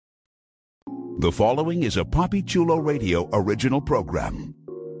The following is a Papi Chulo Radio original program.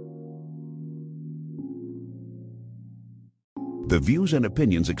 The views and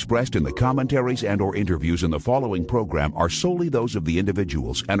opinions expressed in the commentaries and or interviews in the following program are solely those of the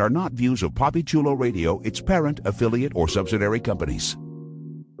individuals and are not views of Papi Chulo Radio, its parent, affiliate, or subsidiary companies.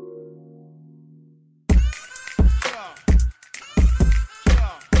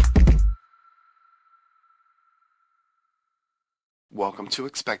 Welcome to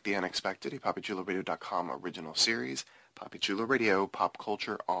Expect the Unexpected, a PapiChuloRadio.com original series. Papi Chulo Radio, pop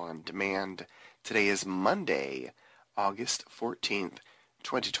culture on demand. Today is Monday, August 14th,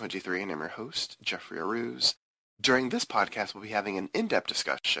 2023, and I'm your host, Jeffrey Aruz. During this podcast, we'll be having an in-depth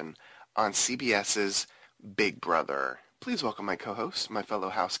discussion on CBS's Big Brother. Please welcome my co-host, my fellow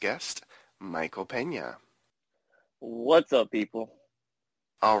house guest, Michael Pena. What's up, people?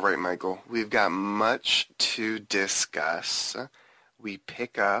 All right, Michael, we've got much to discuss. We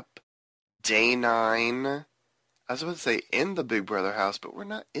pick up day 9, I was about to say in the Big Brother house, but we're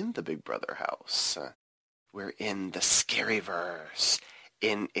not in the Big Brother house. We're in the Scaryverse,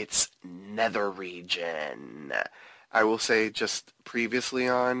 in its nether region. I will say just previously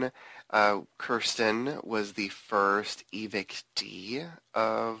on, Kirsten was the first evictee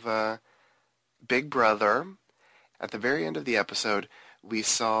of Big Brother. At the very end of the episode, we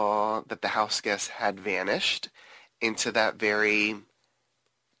saw that the house guests had vanished into that very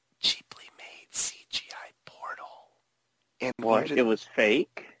cheaply made CGI portal. And what? It was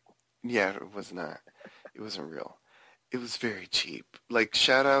fake? Yeah, it was not. It wasn't real. It was very cheap. Like,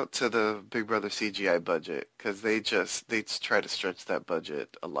 shout out to the Big Brother CGI budget, because they try to stretch that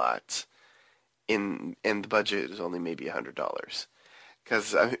budget a lot. And the budget is only maybe $100.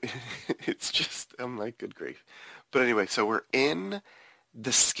 Because it's just, I'm like, good grief. But anyway, so we're in the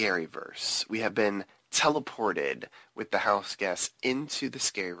Scaryverse. We have been teleported with the house guests into the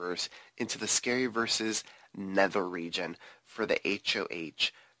Scaryverse's nether region for the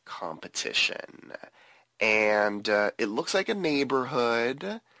HOH competition. And it looks like a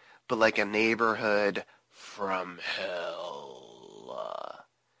neighborhood, but like a neighborhood from hell.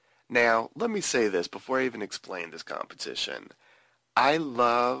 Now, let me say this before I even explain this competition. I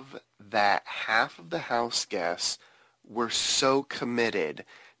love that half of the house guests were so committed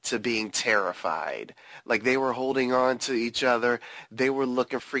to being terrified. Like, they were holding on to each other. They were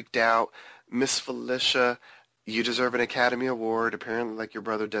looking freaked out. Miss Felicia, you deserve an Academy Award, apparently, like your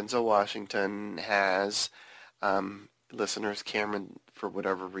brother Denzel Washington has. Listeners, Cameron, for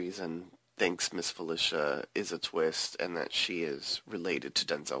whatever reason, thinks Miss Felicia is a twist and that she is related to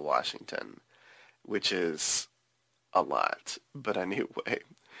Denzel Washington, which is a lot. But anyway.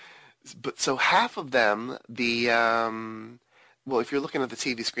 But so half of them, well, if you're looking at the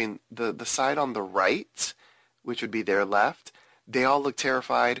TV screen, the side on the right, which would be their left, they all look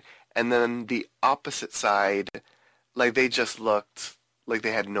terrified. And then the opposite side, like, they just looked like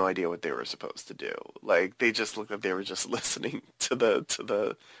they had no idea what they were supposed to do. Like, they just looked like they were just listening to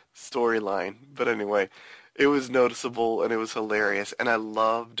the storyline. But anyway, it was noticeable and it was hilarious. And I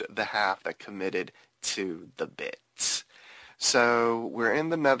loved the half that committed to the bit. So we're in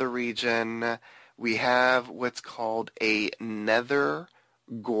the nether region. We have what's called a nether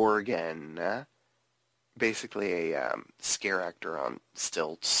gorgon, basically a scare actor on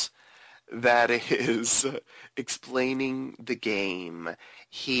stilts, that is explaining the game.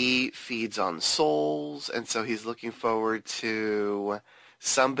 He feeds on souls, and so he's looking forward to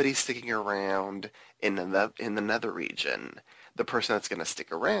somebody sticking around in the nether region. The person that's going to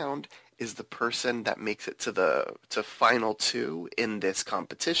stick around is the person that makes it to final 2 in this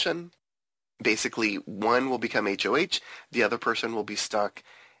competition. Basically, one will become HOH, the other person will be stuck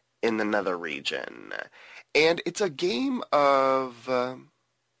in the nether region. And it's a game of,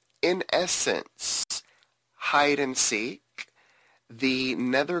 in essence, hide and seek. The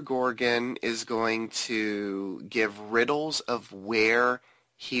nether gorgon is going to give riddles of where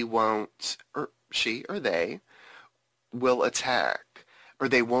he won't, or she, or they, will attack. Or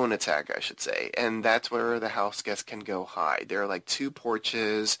they won't attack, I should say. And that's where the house guests can go hide. There are like 2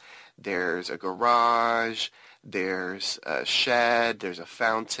 porches, there's a garage, there's a shed, there's a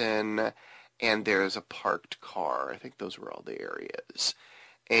fountain, and there's a parked car. I think those were all the areas.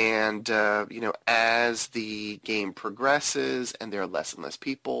 And, as the game progresses and there are less and less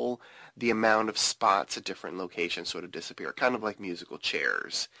people, the amount of spots at different locations sort of disappear, kind of like musical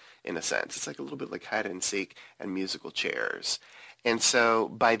chairs in a sense. It's like a little bit like hide and seek and musical chairs. And so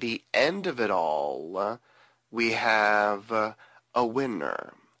by the end of it all, we have a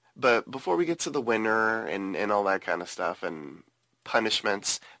winner. But before we get to the winner and all that kind of stuff and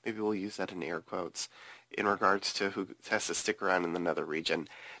punishments, maybe we'll use that in air quotes, in regards to who has to stick around in the nether region.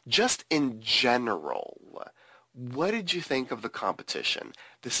 Just in general, what did you think of the competition?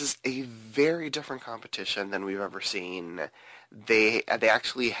 This is a very different competition than we've ever seen. They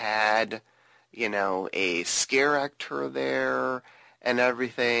actually had, a scare actor there and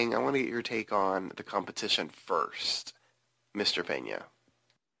everything. I want to get your take on the competition first, Mr. Pena.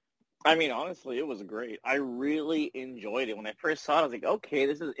 I mean, honestly, it was great. I really enjoyed it. When I first saw it, I was like, okay,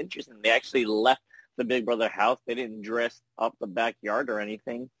 this is interesting. They actually left the Big Brother house. They didn't dress up the backyard or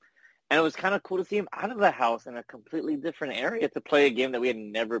anything. And it was kind of cool to see him out of the house in a completely different area to play a game that we had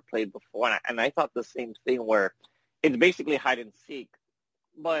never played before. And I thought the same thing where it's basically hide and seek.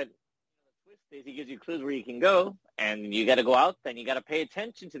 But the twist is he gives you clues where you can go, and you got to go out there and you got to pay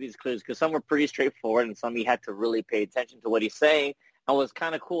attention to these clues because some were pretty straightforward and some you had to really pay attention to what he's saying. And what's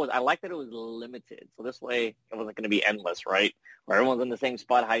kind of cool is I like that it was limited. So this way it wasn't going to be endless, right? Where everyone's in the same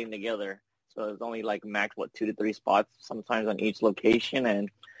spot hiding together. So it's only like max, 2 to 3 spots sometimes on each location. And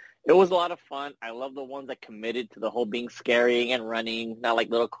it was a lot of fun. I love the ones that committed to the whole being scary and running, not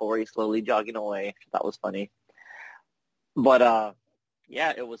like little Corey slowly jogging away. That was funny. But,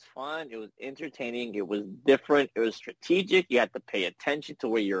 yeah, it was fun. It was entertaining. It was different. It was strategic. You had to pay attention to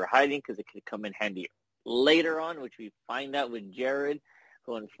where you were hiding because it could come in handy later on, which we find out with Jared,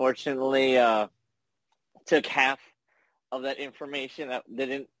 who unfortunately took half of that information. That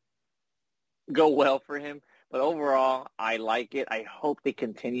didn't go well for him. But overall, I like it. I hope they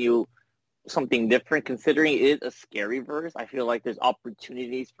continue something different. Considering it is a scary verse, I feel like there's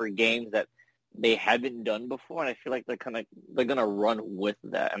opportunities for games that they haven't done before, and I feel like they're gonna run with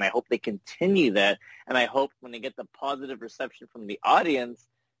that. And I hope they continue that. And I hope when they get the positive reception from the audience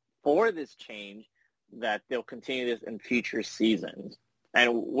for this change, that they'll continue this in future seasons.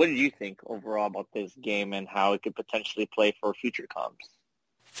 And what did you think overall about this game and how it could potentially play for future comps?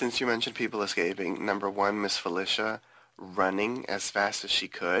 Since you mentioned people escaping, number one, Miss Felicia running as fast as she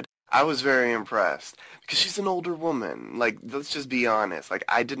could, I was very impressed because she's an older woman. Like, let's just be honest. Like,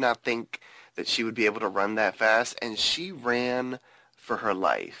 I did not think that she would be able to run that fast, and she ran for her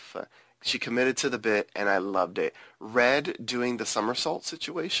life. She committed to the bit, and I loved it. Red doing the somersault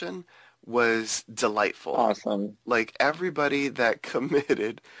situation was delightful. Awesome. Like, everybody that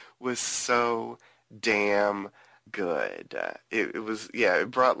committed was so damn good. It was, yeah,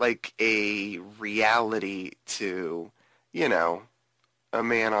 it brought like a reality to, a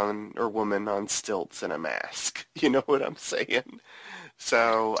man on or woman on stilts and a mask. You know what I'm saying?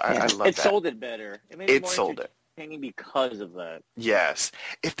 So I love that. It sold it better. It made it more sold it entertaining because of that. Yes.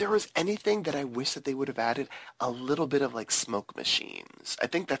 If there was anything that I wish that they would have added, a little bit of like smoke machines. I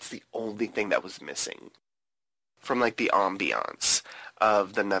think that's the only thing that was missing from like the ambiance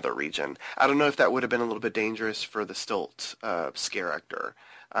of the nether region. I don't know if that would have been a little bit dangerous for the stilt scare actor.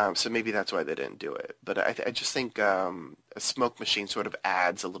 So maybe that's why they didn't do it. But I just think a smoke machine sort of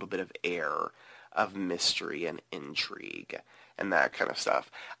adds a little bit of air of mystery and intrigue and that kind of stuff.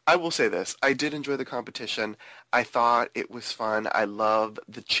 I will say this. I did enjoy the competition. I thought it was fun. I love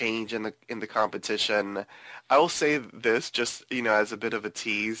the change in the competition. I will say this just, as a bit of a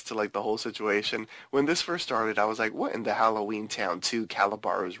tease to like the whole situation. When this first started, I was like, what in the Halloween Town 2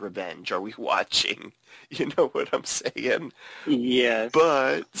 Calabaro's Revenge are we watching? You know what I'm saying? Yes.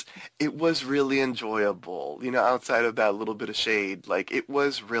 But it was really enjoyable. Outside of that little bit of shade, like it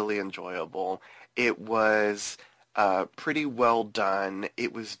was really enjoyable. It was pretty well done.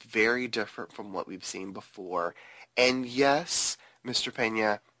 It was very different from what we've seen before. And yes, Mr.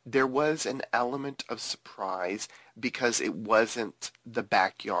 Pena, there was an element of surprise because it wasn't the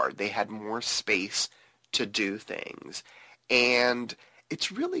backyard. They had more space to do things. And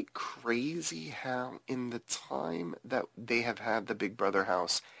it's really crazy how in the time that they have had the Big Brother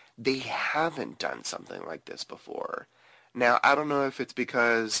house, they haven't done something like this before. Now, I don't know if it's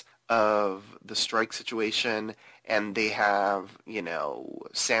because of the strike situation and they have,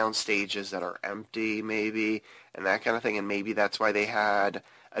 sound stages that are empty maybe and that kind of thing, and maybe that's why they had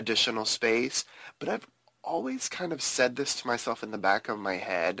additional space. But I've always kind of said this to myself in the back of my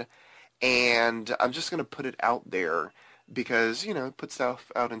head, and I'm just going to put it out there because, put stuff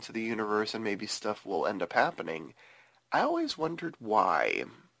out into the universe and maybe stuff will end up happening. I always wondered why.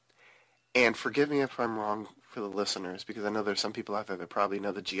 And forgive me if I'm wrong for the listeners, because I know there's some people out there that probably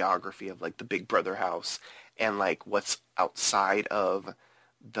know the geography of like the Big Brother house and like what's outside of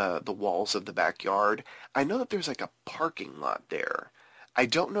the walls of the backyard. I know that there's like a parking lot there. I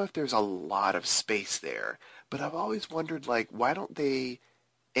don't know if there's a lot of space there, but I've always wondered like why don't they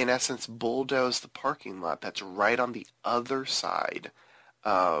in essence bulldoze the parking lot that's right on the other side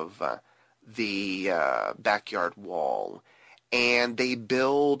of the backyard wall and they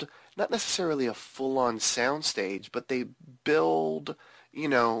build not necessarily a full-on soundstage, but they build,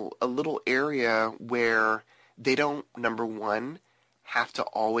 a little area where they don't, number one, have to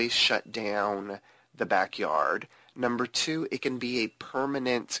always shut down the backyard. Number two, it can be a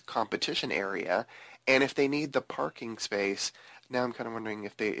permanent competition area. And if they need the parking space, now I'm kind of wondering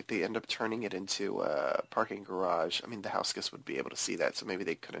if they end up turning it into a parking garage. I mean, the house guests would be able to see that, so maybe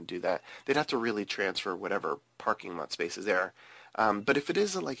they couldn't do that. They'd have to really transfer whatever parking lot space is there. But if it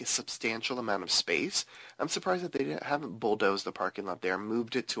is like a substantial amount of space, I'm surprised that they haven't bulldozed the parking lot there,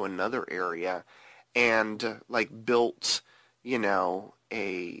 moved it to another area, and like built,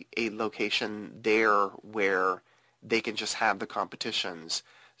 a location there where they can just have the competitions.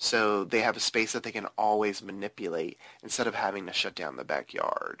 So they have a space that they can always manipulate instead of having to shut down the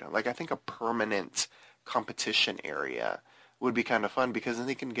backyard. Like, I think a permanent competition area would be kind of fun because then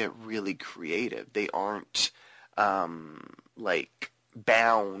they can get really creative. They aren't, like,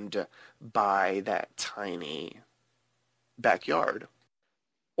 bound by that tiny backyard.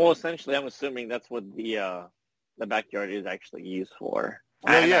 Well, essentially, I'm assuming that's what the backyard is actually used for.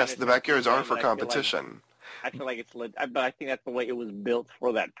 Yeah, yes, the backyards are for competition. I feel like it's legit, but I think that's the way it was built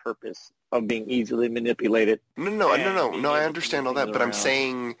for that purpose of being easily manipulated. No, I understand all that, but I'm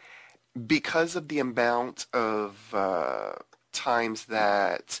saying because of the amount of times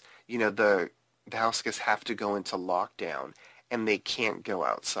that, the house guests have to go into lockdown and they can't go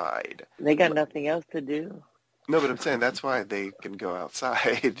outside. They got nothing else to do. No, but I'm saying that's why they can go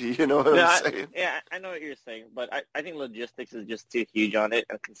outside. You know what I'm saying? Yeah, I know what you're saying, but I think logistics is just too huge on it,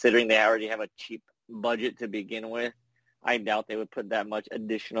 and considering they already have a cheap budget to begin with, I doubt they would put that much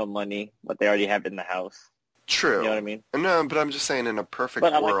additional money what they already have in the house. True. You know what I mean? No, but I'm just saying in a perfect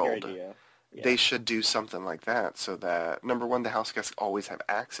world, like your idea. Yeah. They should do something like that so that, number one, the house guests always have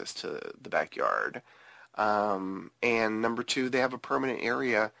access to the backyard. And number two, they have a permanent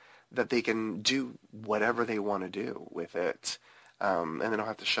area that they can do whatever they want to do with it. And they don't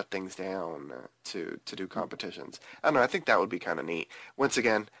have to shut things down to do competitions. I don't know, I think that would be kind of neat. Once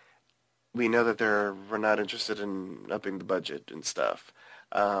again, we know that we're not interested in upping the budget and stuff.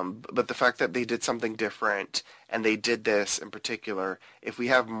 But the fact that they did something different, and they did this in particular, if we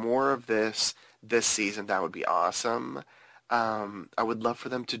have more of this season, that would be awesome. I would love for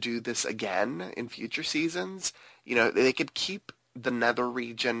them to do this again in future seasons. They could keep the nether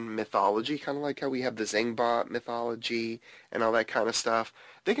region mythology, kind of like how we have the Zangbot mythology and all that kind of stuff.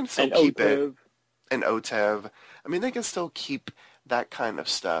 They can still keep it. And Otev. I mean, they can still keep that kind of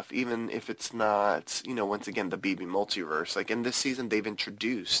stuff, even if it's not, once again, the BB multiverse. Like in this season, they've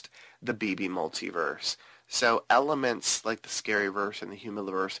introduced the BB multiverse. So elements like the Scaryverse and the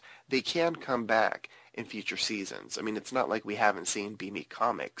Humiliverse, they can come back in future seasons. I mean, it's not like we haven't seen BB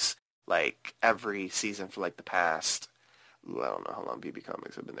Comics like every season for like the past, I don't know how long BB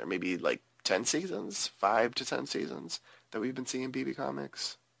Comics have been there. Maybe like 10 seasons, 5 to 10 seasons that we've been seeing BB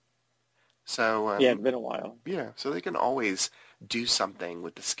Comics. So yeah, it's been a while. Yeah, so they can always do something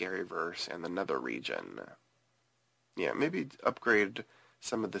with the Scaryverse and the Nether region. Yeah, maybe upgrade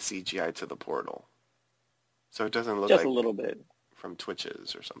some of the CGI to the portal, so it doesn't look just like a little bit from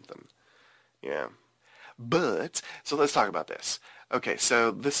Twitches or something. Yeah, but so let's talk about this. Okay,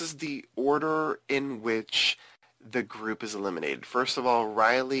 so this is the order in which the group is eliminated. First of all,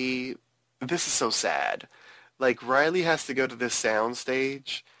 Riley. This is so sad. Like, Riley has to go to this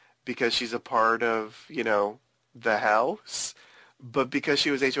soundstage because she's a part of, the house. But because she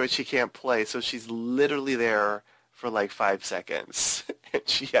was HOH, she can't play. So she's literally there for like 5 seconds. And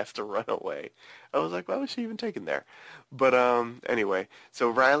she has to run away. I was like, why was she even taken there? But anyway, so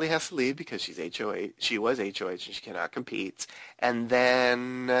Riley has to leave because she's HOH. She was HOH and she cannot compete. And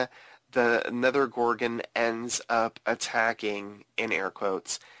then the Nether Gorgon ends up attacking, in air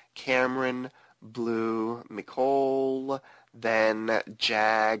quotes, Cameron, Blue, Nicole, then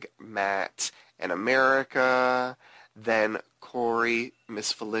Jag, Matt, and America, then Corey,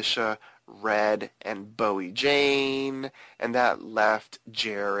 Miss Felicia, Red, and Bowie Jane, and that left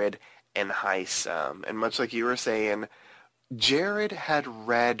Jared and Heisem. And much like you were saying, Jared had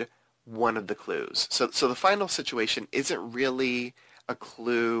read one of the clues. So the final situation isn't really a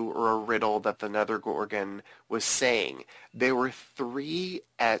clue or a riddle that the Nether Gorgon was saying. There were 3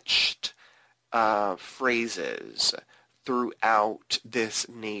 etched phrases throughout this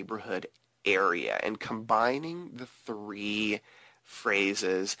neighborhood area, and combining the 3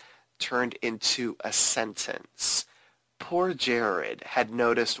 phrases turned into a sentence. Poor Jared had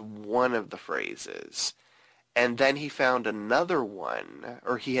noticed one of the phrases, and then he found another one,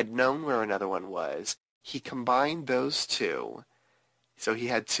 or he had known where another one was. He combined those 2, so he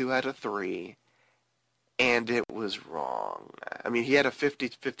had 2 out of 3, and it was wrong. I mean, he had a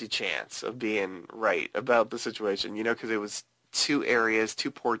 50-50 chance of being right about the situation, because it was two areas, two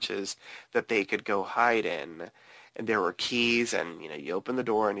porches that they could go hide in. And there were keys, and, you open the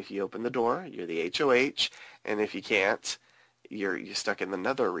door, and if you open the door, you're the HOH, and if you can't, you're stuck in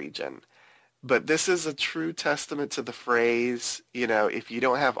another region. But this is a true testament to the phrase, if you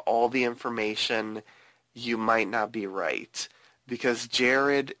don't have all the information, you might not be right. Because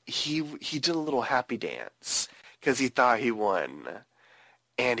Jared, he did a little happy dance because he thought he won,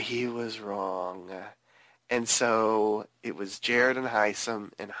 and he was wrong. And so it was Jared and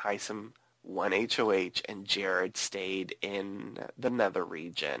Heisem won HOH, and Jared stayed in the nether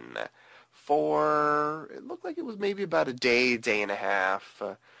region for, it looked like it was maybe about a day, day and a half,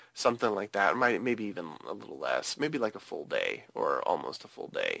 something like that. Maybe even a little less, maybe like a full day or almost a full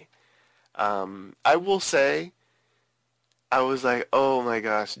day. I will say, I was like, oh my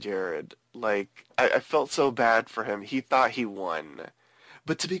gosh, Jared. Like, I felt so bad for him. He thought he won.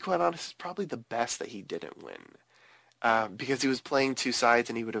 But to be quite honest, it's probably the best that he didn't win. Because he was playing two sides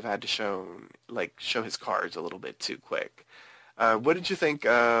and he would have had to show his cards a little bit too quick. What did you think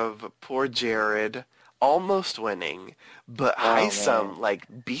of poor Jared almost winning, but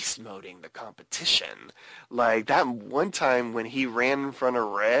Heisem, beast moding the competition? Like, that one time when he ran in front of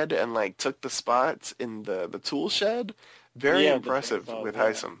Red and, took the spots in the tool shed, very impressive with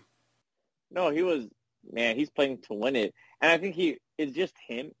Heisem. No, he's playing to win it. And I think it's just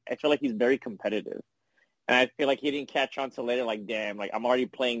him. I feel like he's very competitive. And I feel like he didn't catch on till later, damn, I'm already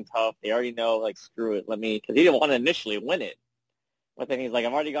playing tough. They already know, screw it, because he didn't want to initially win it. But then he's like,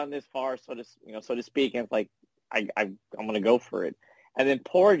 I've already gone this far, so to speak, and it's I'm going to go for it. And then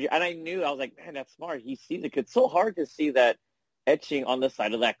and I knew, I was like, man, that's smart. He sees it. It's so hard to see that etching on the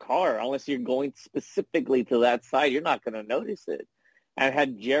side of that car. Unless you're going specifically to that side, you're not going to notice it. And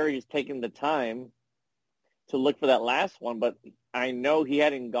had Jerry just taken the time to look for that last one, but I know he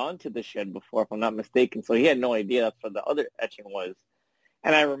hadn't gone to the shed before, if I'm not mistaken, so he had no idea that's what the other etching was.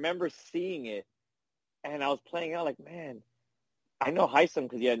 And I remember seeing it, and I was playing out man, I know Heisem,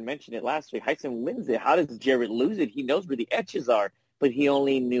 because you had mentioned it last week. Heisem wins it. How does Jared lose it? He knows where the etches are, but he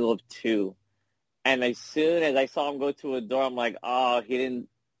only knew of two. And as soon as I saw him go to a door, I'm like, oh, he didn't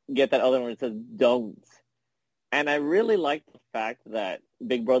get that other one. It says don't. And I really like the fact that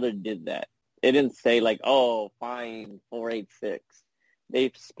Big Brother did that. It didn't say oh, fine, 486.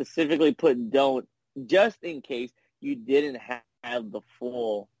 They specifically put don't just in case you didn't have the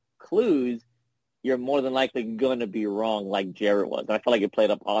full clues. You're more than likely going to be wrong like Jared was. And I feel like it played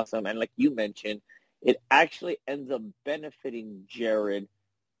up awesome. And like you mentioned, it actually ends up benefiting Jared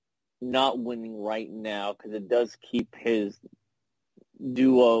not winning right now because it does keep his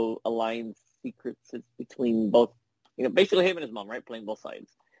duo alliance secrets between both, basically him and his mom, right, playing both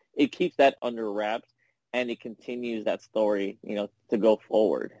sides. It keeps that under wraps, and it continues that story, to go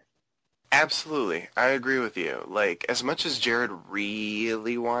forward. Absolutely. I agree with you. As much as Jared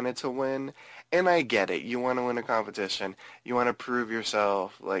really wanted to win, and I get it, you want to win a competition, you want to prove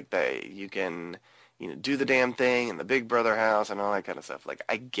yourself, that you can, do the damn thing in the Big Brother house and all that kind of stuff.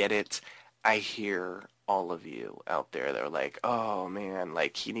 I get it. I hear all of you out there that are like, oh, man,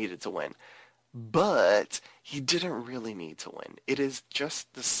 he needed to win. But he didn't really need to win. It is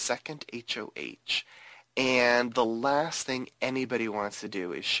just the second HOH. And the last thing anybody wants to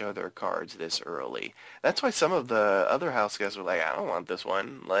do is show their cards this early. That's why some of the other house guests were like, I don't want this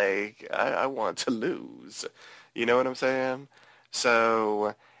one. I want to lose. You know what I'm saying?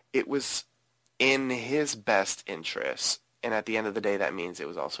 So it was in his best interest. And at the end of the day, that means it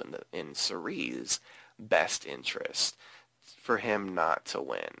was also in Cerie's best interest for him not to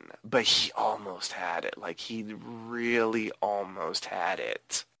win. But he almost had it. He really almost had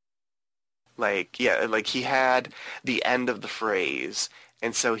it. He had the end of the phrase,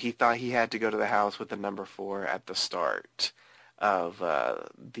 and so he thought he had to go to the house with the number 4 at the start of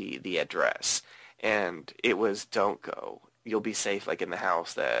the address. And it was, don't go. You'll be safe, in the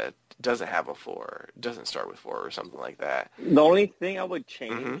house that doesn't have a 4, doesn't start with 4 or something like that. The only thing I would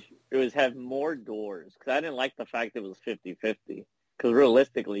change it was have more doors, because I didn't like the fact it was 50-50. Because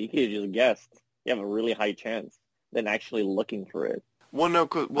realistically, you could have just guessed. You have a really high chance than actually looking for it. Well, no,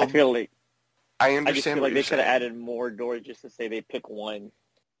 I feel like I understand. I just feel what like they you're could have saying. added more doors just to say they pick one,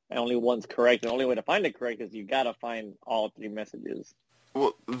 and only one's correct. The only way to find it correct is you got to find all 3 messages.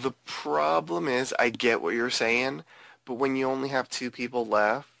 Well, the problem is, I get what you're saying, but when you only have 2 people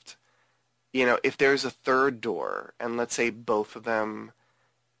left, if there's a third door, and let's say both of them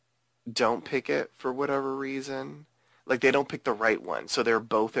don't pick it for whatever reason, they don't pick the right one, so they're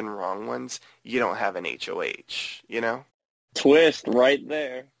both in wrong ones, you don't have an HOH, Twist right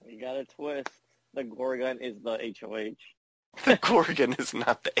there. You got a twist. The Gorgon is the HOH. The Gorgon is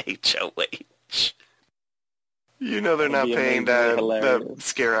not the HOH. You know they're That'd not be paying amazingly the hilarious.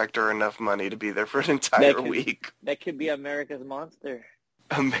 scare actor enough money to be there for an entire week. That could be America's Monster.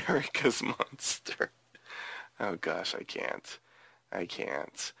 America's Monster. Oh gosh, I can't.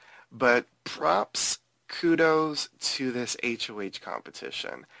 But props, kudos to this HOH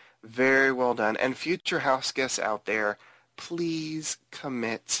competition. Very well done. And future house guests out there, please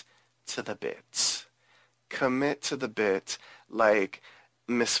commit to the bit. Commit to the bit like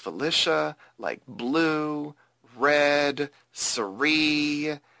Miss Felicia, like Blue, Red,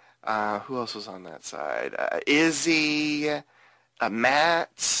 Cerie, who else was on that side? Izzy,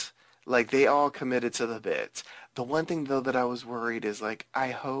 Matt, like they all committed to the bit. The one thing though that I was worried is like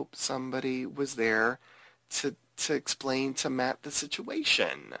I hope somebody was there to explain to Matt the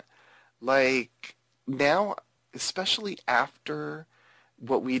situation. Like now, especially after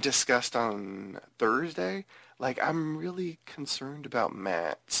what we discussed on Thursday, like I'm really concerned about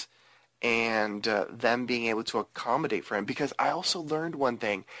Matt and them being able to accommodate for him because I also learned one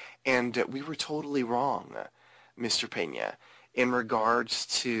thing, and we were totally wrong, Mr. Pena, in regards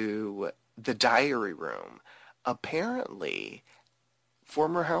to the diary room. Apparently,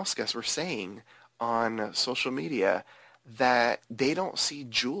 former house guests were saying on social media that they don't see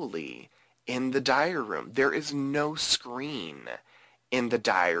Julie in the diary room. There is no screen in the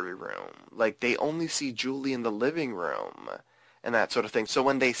diary room. Like, they only see Julie in the living room and that sort of thing. So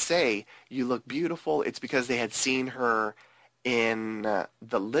when they say, you look beautiful, it's because they had seen her in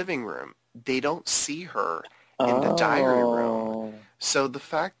the living room. They don't see her in the diary room. So the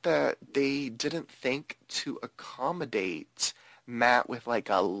fact that they didn't think to accommodate Matt with like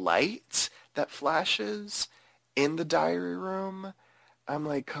a light that flashes in the diary room, I'm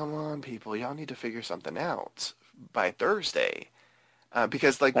like, come on, people, y'all need to figure something out by Thursday.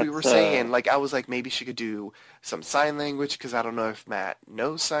 Because like we were saying, like I was like maybe she could do some sign language because I don't know if Matt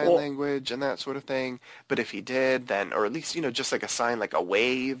knows sign language and that sort of thing. But if he did, then, or at least, just like a sign, like a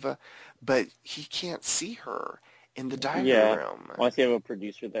wave. But he can't see her in the diary room. Unless you have a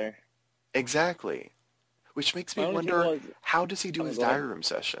producer there. Exactly. Which makes me wonder, how does he do his diary room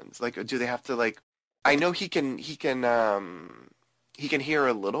sessions? Like, do they have to like? I know he can hear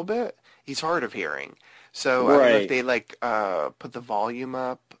a little bit. He's hard of hearing. So I don't know if they like put the volume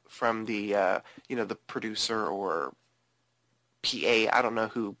up from the the producer or PA. I don't know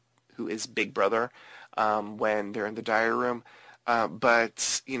who is Big Brother when they're in the diary room.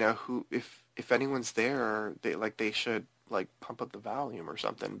 But who if anyone's there, they should like pump up the volume or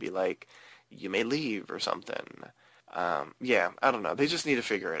something. And be like, you may leave or something. Yeah, I don't know. They just need to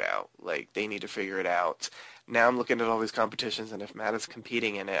figure it out. Like they need to figure it out. Now I'm looking at all these competitions, and if Matt is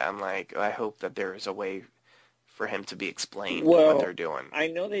competing in it, I'm like, I hope that there is a way for him to be explained what they're doing. I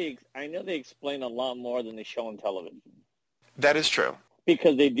know they explain a lot more than they show on television. That is true.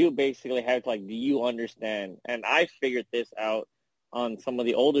 Because they do basically have to, like, do you understand? And I figured this out on some of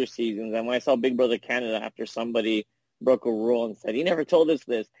the older seasons. And when I saw Big Brother Canada, after somebody broke a rule and said, he never told us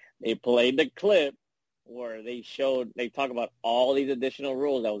this, they played the clip where they talk about all these additional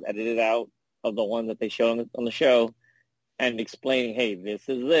rules that was edited out of the ones that they showed on the show, and explaining, hey, this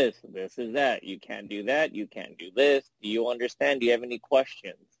is that, you can't do that, you can't do this, do you understand, do you have any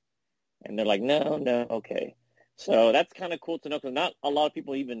questions? And they're like, no, okay. So that's kind of cool to know, because not a lot of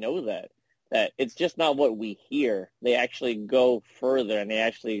people even know that it's just not what we hear. They actually go further, and they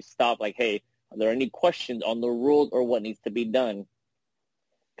actually stop, like, hey, are there any questions on the rules or what needs to be done?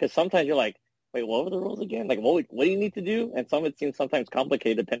 Because sometimes you're like, wait, what were the rules again? Like, what do you need to do? And some of it seems sometimes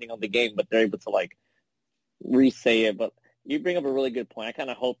complicated depending on the game, but they're able to, like, re-say it. But you bring up a really good point. I kind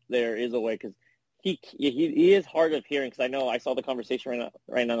of hope there is a way, because he is hard of hearing, because I know I saw the conversation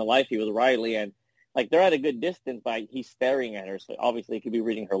right now on the live feed with Riley, and, like, they're at a good distance, but he's staring at her, so obviously he could be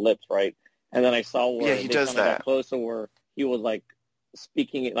reading her lips, right? And then I saw where he they does that. got closer, where he was, like,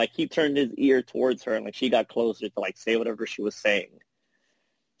 speaking it, like, he turned his ear towards her, and, like, she got closer to, like, say whatever she was saying.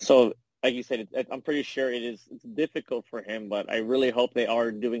 So, like you said, I'm pretty sure it's difficult for him, but I really hope they are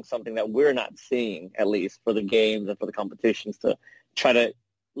doing something that we're not seeing, at least for the games and for the competitions, to try to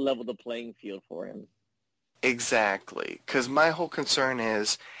level the playing field for him. Exactly. Because my whole concern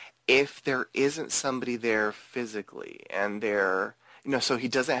is if there isn't somebody there physically and they're, so he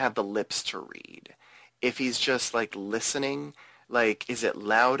doesn't have the lips to read. If he's just, like, listening, like, is it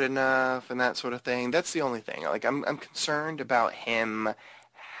loud enough and that sort of thing? That's the only thing. Like, I'm concerned about him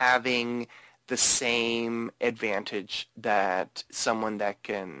having the same advantage that someone that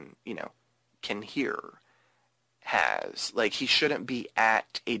can hear has. Like, he shouldn't be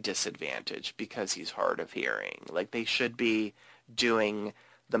at a disadvantage because he's hard of hearing. Like, they should be doing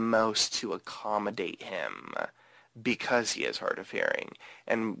the most to accommodate him because he is hard of hearing.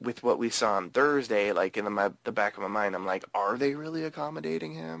 And with what we saw on Thursday, like in the back of my mind, I'm like, are they really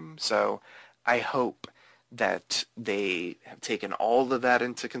accommodating him? So I hope that they have taken all of that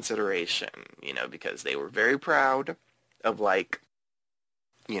into consideration, because they were very proud of, like,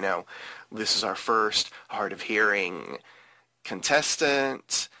 this is our first hard of hearing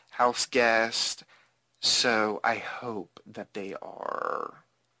contestant, house guest. So I hope that they are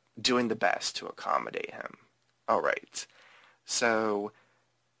doing the best to accommodate him. All right. So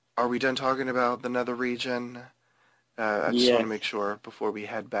are we done talking about the nether region? I just want to make sure before we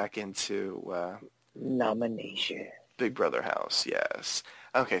head back into nomination. Big Brother house, yes.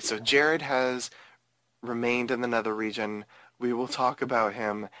 Okay, so Jared has remained in the nether region. We will talk about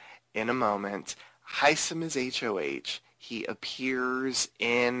him in a moment. Heisem is HOH. He appears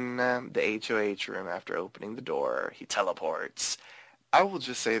in the HOH room after opening the door. He teleports. I will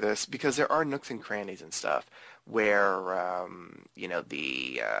just say this, because there are nooks and crannies and stuff where,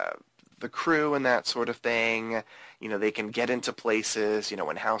 the crew and that sort of thing, they can get into places,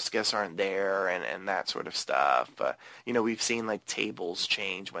 when house guests aren't there and that sort of stuff. We've seen, like, tables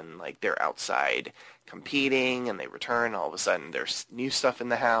change when, like, they're outside competing and they return, and all of a sudden there's new stuff in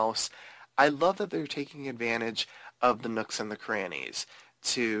the house. I love that they're taking advantage of the nooks and the crannies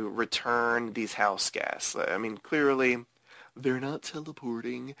to return these house guests. I mean, clearly they're not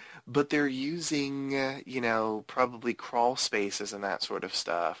teleporting, but they're using, probably crawl spaces and that sort of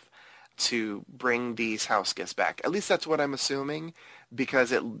stuff to bring these house guests back. At least that's what I'm assuming,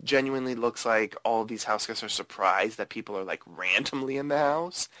 because it genuinely looks like all of these house guests are surprised that people are, like, randomly in the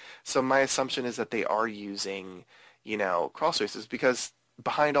house. So my assumption is that they are using, crawl spaces, because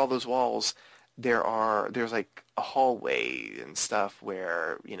behind all those walls there's like a hallway and stuff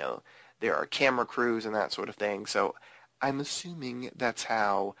where, there are camera crews and that sort of thing. So I'm assuming that's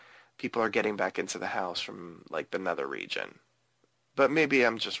how people are getting back into the house from, like, the nether region. But maybe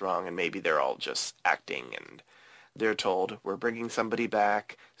I'm just wrong, and maybe they're all just acting, and they're told, we're bringing somebody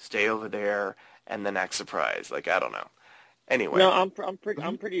back, stay over there, and then act surprised. Like, I don't know. Anyway. No, I'm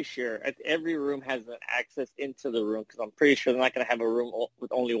pretty sure every room has an access into the room, because I'm pretty sure they're not going to have a room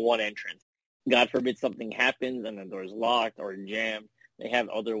with only one entrance. God forbid something happens and the door's locked or jammed. They have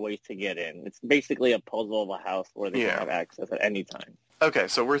other ways to get in. It's basically a puzzle of a house where they can have access at any time. Okay,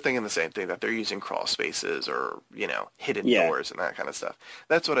 so we're thinking the same thing, that they're using crawl spaces or, hidden doors and that kind of stuff.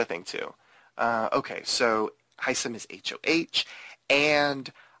 That's what I think, too. Okay, so Heisem is HOH,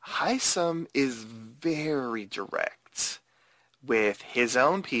 and Heisem is very direct with his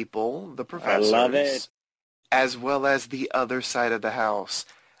own people, the professors, I love it, as well as the other side of the house,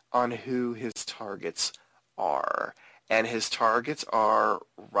 on who his targets are. And his targets are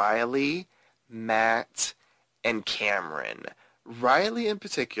Riley, Matt, and Cameron. Riley in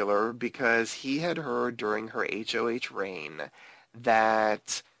particular, because he had heard during her HOH reign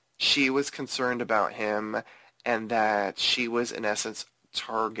that she was concerned about him and that she was, in essence,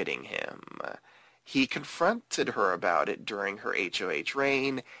 targeting him. He confronted her about it during her HOH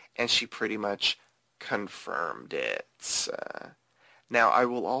reign, and she pretty much confirmed it. Now, I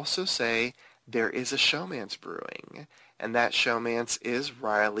will also say there is a showmance brewing, and that showmance is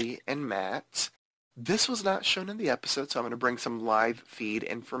Riley and Matt. This was not shown in the episode, so I'm going to bring some live feed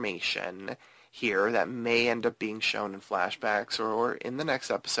information here that may end up being shown in flashbacks or in the next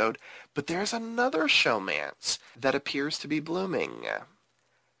episode. But there's another showmance that appears to be blooming.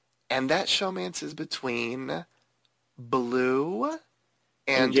 And that showmance is between Blue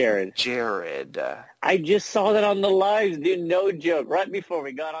and Jared. I just saw that on the lives, dude. No joke. Right before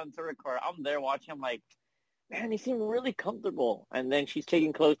we got on to record, I'm there watching. I'm like, man, they seem really comfortable. And then she's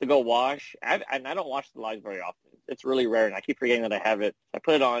taking clothes to go wash. And I don't watch the lives very often. It's really rare, and I keep forgetting that I have it. I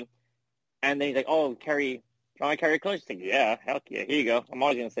put it on, and then he's like, oh, do you want to carry clothes? She's like, yeah, heck yeah, here you go. I'm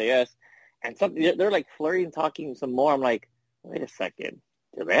always going to say yes. And they're like flirting, talking some more. I'm like, wait a second.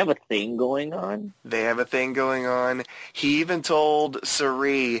 Do they have a thing going on? They have a thing going on. He even told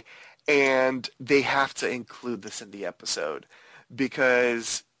Sari, and they have to include this in the episode,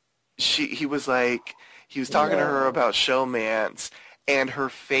 because he was talking to her about showmance, and her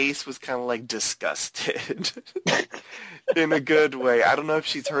face was kind of like disgusted in a good way. I don't know if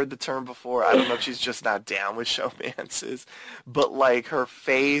she's heard the term before. I don't know if she's just not down with showmances, but like her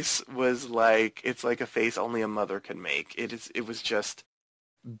face was like, it's like a face only a mother can make. It was just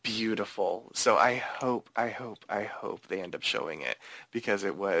beautiful. So I hope they end up showing it, because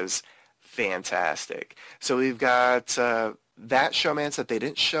it was fantastic. So we've got that showmance that they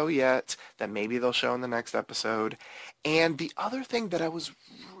didn't show yet, that maybe they'll show in the next episode. And the other thing that I was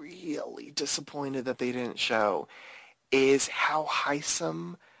really disappointed that they didn't show is how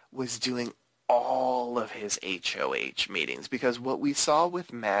Heisem was doing all of his HOH meetings, because what we saw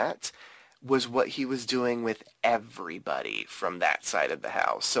with Matt was what he was doing with everybody from that side of the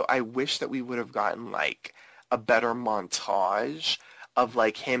house. So I wish that we would have gotten like a better montage of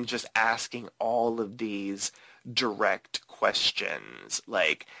like him just asking all of these direct questions.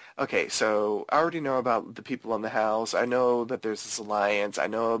 Like, okay, so I already know about the people in the house. I know that there's this alliance. I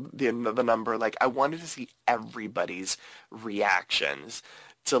know the number. Like, I wanted to see everybody's reactions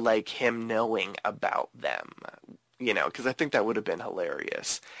to like him knowing about them, you know, because I think that would have been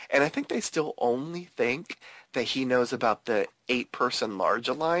hilarious. And I think they still only think that he knows about the 8-person large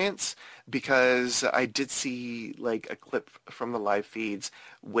alliance, because I did see like a clip from the live feeds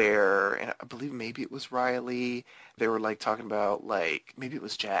where, and I believe maybe it was Riley, they were like talking about like, maybe it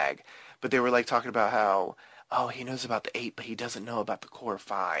was Jag, but they were like talking about how, oh, he knows about the 8, but he doesn't know about the core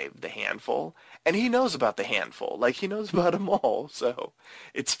 5, the handful. And he knows about the handful. Like, he knows about them all. So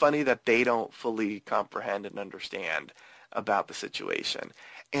it's funny that they don't fully comprehend and understand about the situation.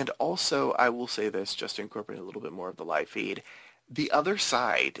 And also, I will say this, just to incorporate a little bit more of the live feed, the other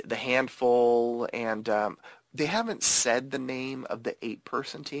side, the handful, and they haven't said the name of the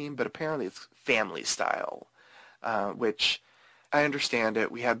 8-person team, but apparently it's family style, which I understand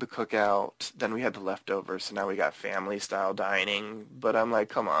it. We had the cookout, then we had the leftovers, so now we got family style dining. But I'm like,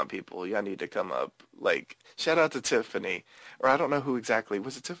 come on, people, y'all need to come up. Like, shout out to Tiffany, or I don't know who exactly.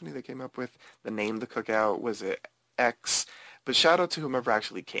 Was it Tiffany that came up with the name of the cookout? Was it X? But shout out to whomever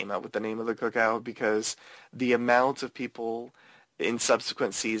actually came up with the name of the cookout, because the amount of people in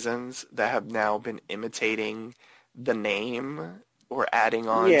subsequent seasons that have now been imitating the name or adding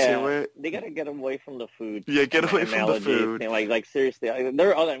on to it. They gotta get away from the food. Yeah, get away from the food. Thing. Like seriously, there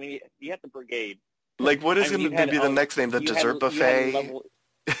are other. I mean, you have the brigade. Like, what is going to be the next name? The dessert buffet. You had level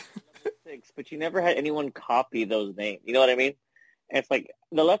 6, but you never had anyone copy those names. You know what I mean? And it's like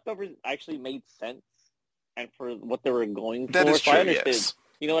the leftovers actually made sense, and for what they were going for. That is true. So I understood. Yes.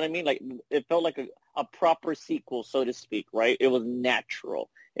 You know what I mean? Like, it felt like a proper sequel, so to speak. Right? It was natural.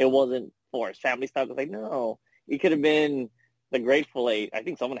 It wasn't forced. Family style was like, no, it could have been the Grateful 8. I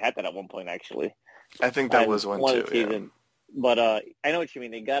think someone had that at one point, actually. I think that was one too. Yeah. But I know what you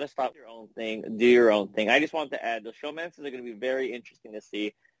mean. They got to stop your own thing, do your own thing. I just wanted to add, the showmances are going to be very interesting to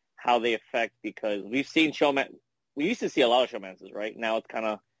see how they affect, because we've seen we used to see a lot of showmances, right? Now it's kind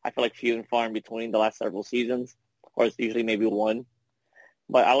of, I feel like few and far in between the last several seasons, or it's usually maybe one.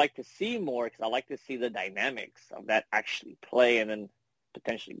 But I like to see more, because I like to see the dynamics of that actually play, and then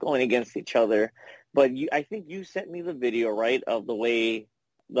potentially going against each other. But I think you sent me the video, right, of the way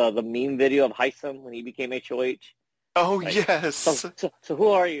the meme video of Heisem when he became HOH. Oh, like, yes. So who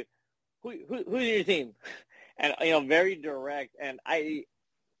are you? Who's your team? And very direct. And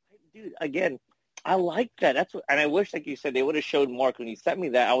dude, again, I like that. And I wish, like you said, they would have showed more. When you sent me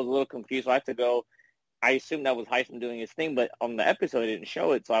that, I was a little confused. So I have to go. I assumed that was Heisem doing his thing, but on the episode, it didn't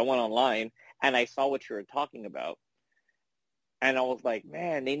show it. So I went online and I saw what you were talking about. And I was like,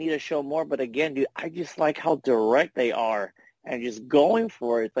 man, they need to show more. But again, dude, I just like how direct they are and just going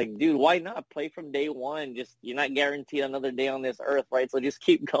for it. It's like, dude, why not play from day one? Just, you're not guaranteed another day on this earth, right? So just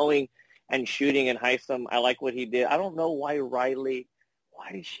keep going and shooting. And Heisem, I like what he did. I don't know why Riley,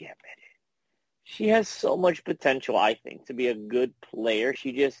 why did she admit it? She has so much potential, I think, to be a good player.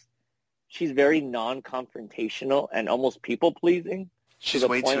 She's very non-confrontational and almost people-pleasing. She's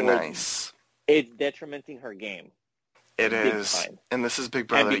way too nice. It's detrimenting her game. It is. And this is Big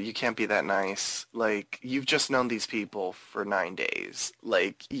Brother. You can't be that nice. Like, you've just known these people for 9 days.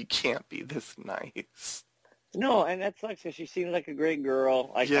 Like, you can't be this nice. No, and that sucks, because she seems like a great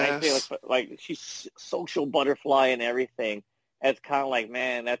girl. Like, yes. I feel like she's social butterfly and everything. And it's kind of like,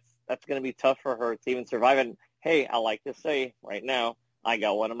 man, that's going to be tough for her to even survive. And, hey, I like to say right now, I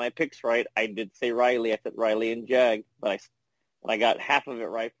got one of my picks right. I did say Riley. I said Riley and Jag. But I got half of it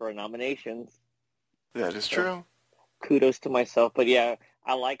right for nominations. That is true. Kudos to myself. But yeah,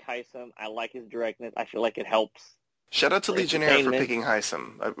 I like Heisem. I like his directness. I feel like it helps. Shout out to Legionnaire for picking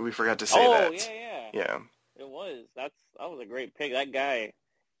Heisem. We forgot to say that. Oh, yeah. It was. That was a great pick. That guy,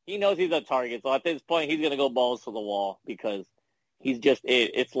 he knows he's a target. So at this point, he's going to go balls to the wall, because he's just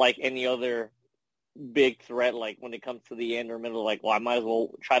it. It's like any other big threat, like when it comes to the end or middle, like, well, I might as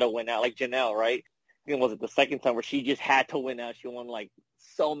well try to win out. Like Janelle, right? I think, was it the second time where she just had to win out? She won like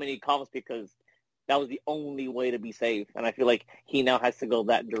so many comments because that was the only way to be safe. And I feel like he now has to go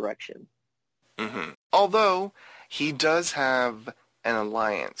that direction. Mm-hmm. Although he does have an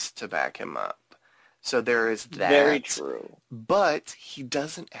alliance to back him up. So there is that. Very true. But he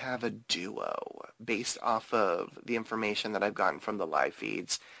doesn't have a duo based off of the information that I've gotten from the live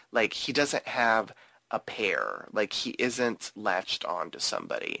feeds. Like, he doesn't have a pair. Like, he isn't latched on to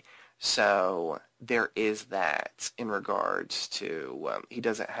somebody. So there is that in regards to he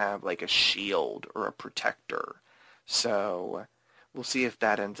doesn't have like a shield or a protector. So we'll see if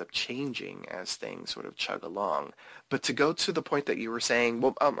that ends up changing as things sort of chug along. But to go to the point that you were saying,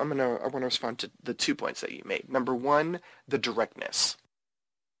 well, I want to respond to the 2 points that you made. Number one, the directness.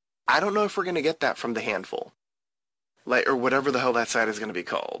 I don't know if we're going to get that from the handful, like, or whatever the hell that side is going to be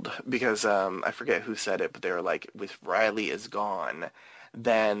called, because I forget who said it, but they were like, with Riley is gone,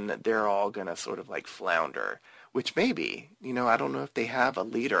 then they're all going to sort of like flounder, which maybe, I don't know if they have a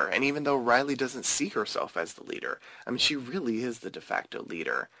leader. And even though Riley doesn't see herself as the leader, I mean, she really is the de facto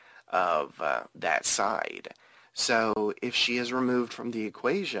leader of that side. So if she is removed from the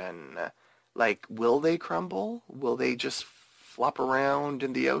equation, like, will they crumble? Will they just flop around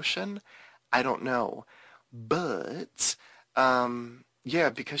in the ocean? I don't know. But, yeah,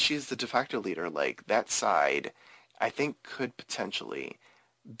 because she's the de facto leader, like, that side, I think, could potentially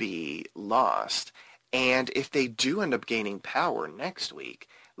be lost. And if they do end up gaining power next week,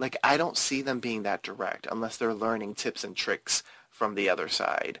 like, I don't see them being that direct unless they're learning tips and tricks from the other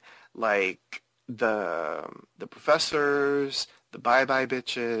side. Like, the professors, the bye-bye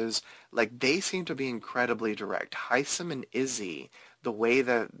bitches, like, they seem to be incredibly direct. Hisam and Izzy, the way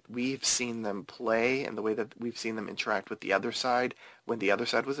that we've seen them play and the way that we've seen them interact with the other side when the other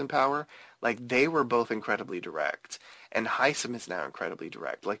side was in power, like, they were both incredibly direct. And Hisam is now incredibly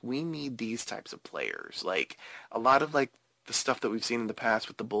direct. Like, we need these types of players. Like, a lot of, like, the stuff that we've seen in the past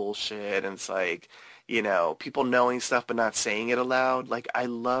with the bullshit, and it's like, people knowing stuff but not saying it aloud. Like, I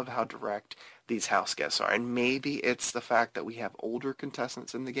love how direct these house guests are. And maybe it's the fact that we have older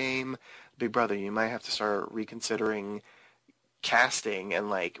contestants in the game. Big Brother, you might have to start reconsidering casting and,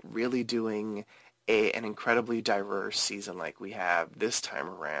 like, really doing an incredibly diverse season like we have this time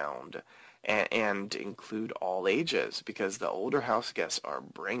around, and include all ages, because the older house guests are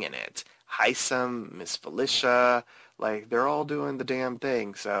bringing it. Hisam, Miss Felicia, like, they're all doing the damn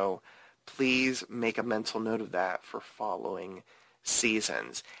thing. So please make a mental note of that for following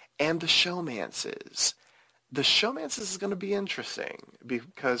seasons. And the showmances. The showmances is going to be interesting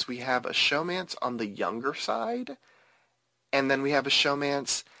because we have a showmance on the younger side, and then we have a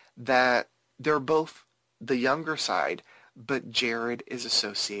showmance that they're both the younger side, but Jared is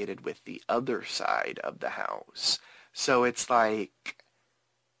associated with the other side of the house. So it's like,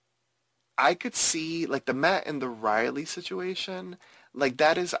 I could see, like, the Matt and the Riley situation, like,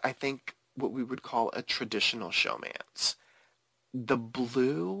 that is, I think, what we would call a traditional showmance. The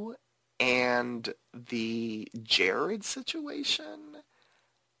Blue and the Jared situation,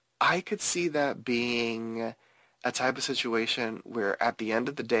 I could see that being a type of situation where at the end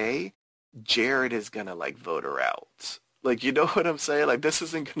of the day, Jared is going to, like, vote her out. Like, you know what I'm saying? Like, this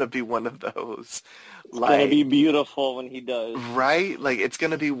isn't going to be one of those, it's going to be beautiful when he does. Right? Like, it's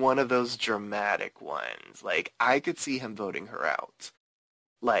going to be one of those dramatic ones. Like, I could see him voting her out.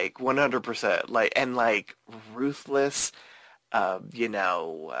 Like, 100%. Like, and, like, ruthless,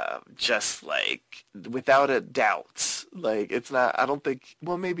 just, like, without a doubt. Like, it's not, I don't think,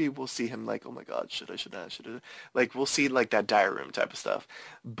 well, maybe we'll see him, like, oh my God, should I? Like, we'll see, like, that diary room type of stuff.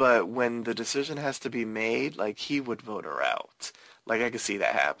 But when the decision has to be made, like, he would vote her out. Like, I could see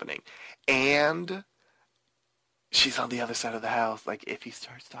that happening. And she's on the other side of the house. Like, if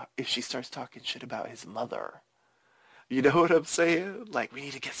she starts talking shit about his mother, you know what I'm saying? Like, we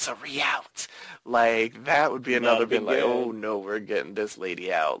need to get Sari out. Like, that would be another being like, oh no, we're getting this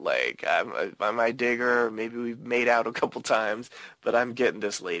lady out. Like, I might dig her. Maybe we've made out a couple times, but I'm getting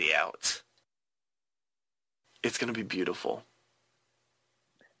this lady out. It's going to be beautiful.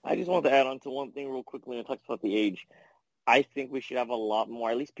 I just want to add on to one thing real quickly when it talks about the age. I think we should have a lot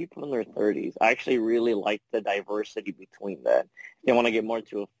more, at least people in their 30s. I actually really like the diversity between that. If they want to get more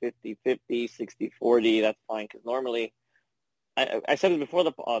to a 50-50, 60-40, that's fine. Because normally, I said it before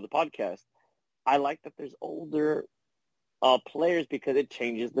the podcast, I like that there's older players because it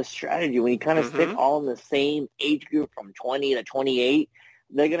changes the strategy. When you kind of stick all in the same age group from 20 to 28,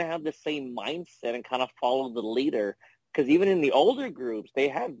 they're going to have the same mindset and kind of follow the leader. Because even in the older groups, they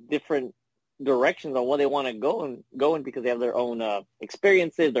have different directions on what they want to go in because they have their own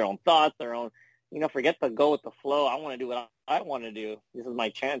experiences, their own thoughts, their own, forget the go with the flow. I want to do what I want to do. This is my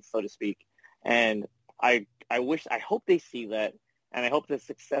chance, so to speak. And I hope they see that. And I hope the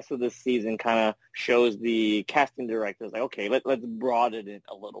success of this season kind of shows the casting directors, like, okay, let's broaden it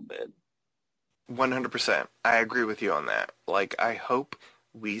a little bit. 100%. I agree with you on that. Like, I hope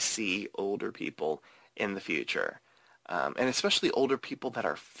we see older people in the future. and especially older people that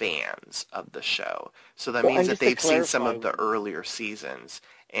are fans of the show. So that Well, means and that just to they've seen some clarify, of the earlier seasons,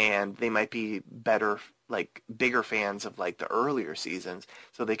 and they might be better, like bigger fans of like the earlier seasons,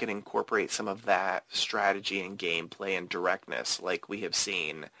 so they can incorporate some of that strategy and gameplay and directness like we have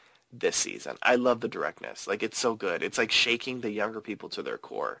seen this season. I love the directness. Like, it's so good. It's like shaking the younger people to their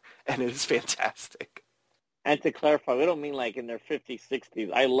core, and it is fantastic. and to clarify, we don't mean like in their 50s,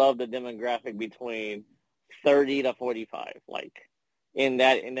 60s. I love the demographic between 30 to 45, like in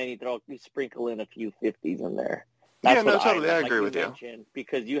that, and then you sprinkle in a few 50s in there. Yeah, That's what no, I totally. I love, like agree you with you. mentioned,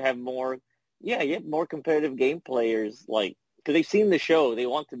 because you have more, yeah, you have more competitive game players, like, because they've seen the show. They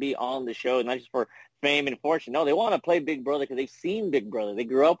want to be on the show, not just for fame and fortune. No, they want to play Big Brother because they've seen Big Brother. They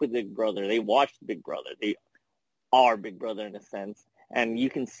grew up with Big Brother. They watched Big Brother. They are Big Brother in a sense, and you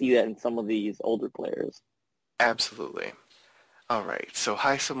can see that in some of these older players. Absolutely. All right, so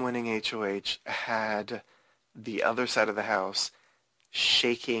Heisem winning HOH had the other side of the house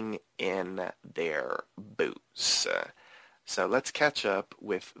shaking in their boots. So let's catch up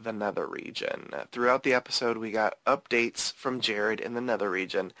with the Nether region. Throughout the episode, we got updates from Jared in the Nether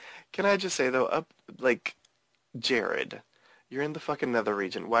region. Can I just say, though, Jared, you're in the fucking Nether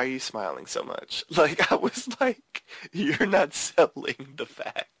region. Why are you smiling so much? Like, I was like, you're not selling the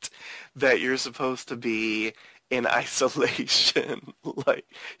fact that you're supposed to be in isolation. Like,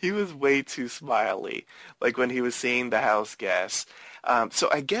 he was way too smiley, like when he was seeing the house guests. So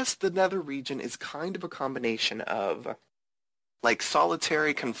I guess the Nether region is kind of a combination of, like,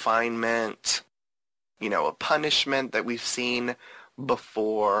 solitary confinement, a punishment that we've seen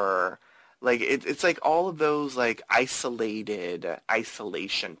before. Like, it's like all of those, like, isolation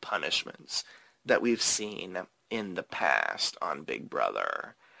punishments that we've seen in the past on Big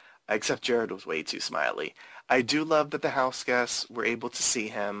Brother. Except Jared was way too smiley. I do love that the house guests were able to see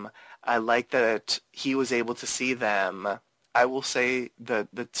him. I like that he was able to see them. I will say the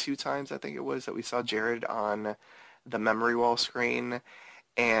two times I think it was that we saw Jared on the memory wall screen,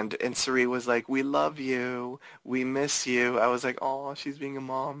 and Sari was like, "We love you, we miss you." I was like, "Oh, she's being a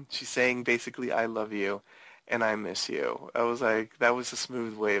mom. She's saying basically, I love you, and I miss you." I was like, that was a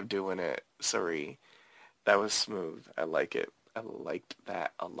smooth way of doing it, Sari. That was smooth. I like it. I liked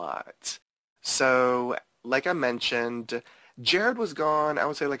that a lot. So, like I mentioned, Jared was gone, I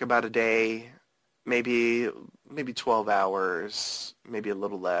would say like about a day, maybe 12 hours, maybe a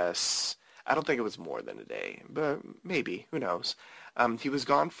little less. I don't think it was more than a day, but maybe, who knows. He was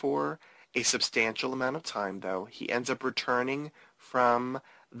gone for a substantial amount of time, though. He ends up returning from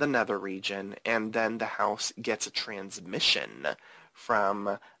the Nether region, and then the house gets a transmission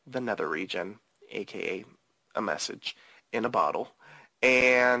from the Nether region, aka a message in a bottle.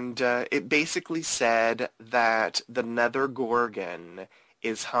 And it basically said that the Nether Gorgon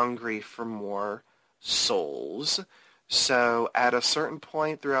is hungry for more souls. So at a certain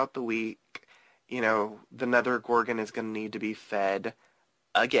point throughout the week, the Nether Gorgon is going to need to be fed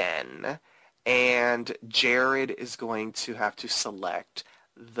again. And Jared is going to have to select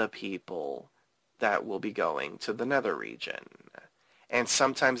the people that will be going to the Nether region. And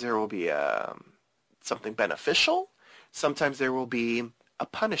sometimes there will be something beneficial. Sometimes there will be a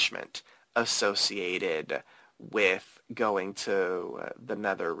punishment associated with going to the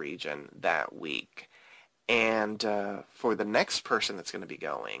Nether region that week. And for the next person that's going to be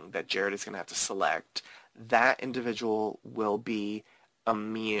going, that Jared is going to have to select, that individual will be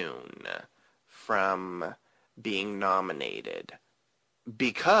immune from being nominated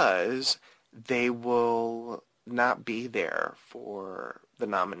because they will not be there for the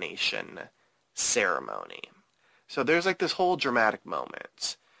nomination ceremony. So there's like this whole dramatic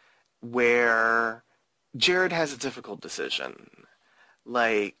moment where Jared has a difficult decision.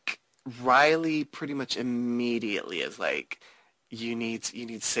 Like, Riley pretty much immediately is like, you need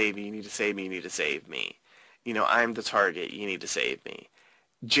to save me, you need to save me, you need to save me. I'm the target, you need to save me.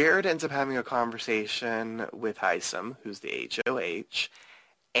 Jared ends up having a conversation with Heisem, who's the HOH,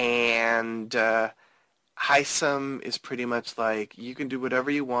 and Heisem is pretty much like, you can do whatever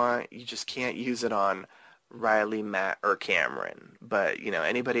you want, you just can't use it on Riley, Matt, or Cameron. But,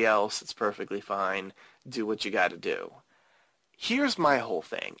 anybody else, it's perfectly fine. Do what you got to do. Here's my whole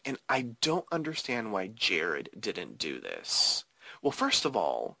thing, and I don't understand why Jared didn't do this. Well, first of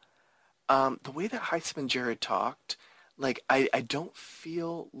all, the way that Heisem and Jared talked, like, I don't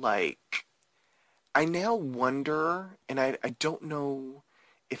feel like... I now wonder, and I don't know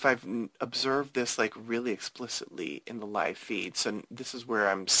if I've observed this, like, really explicitly in the live feed, so this is where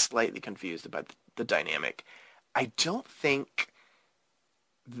I'm slightly confused about the dynamic. I don't think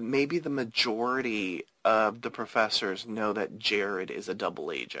maybe the majority of the professors know that Jared is a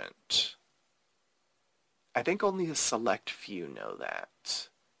double agent. I think only a select few know that.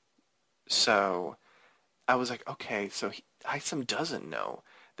 So I was like, okay, so Isom doesn't know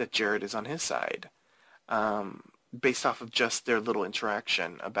that Jared is on his side, based off of just their little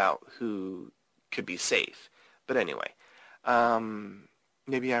interaction about who could be safe. But anyway,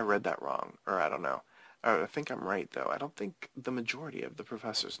 maybe I read that wrong, or I don't know. I think I'm right, though. I don't think the majority of the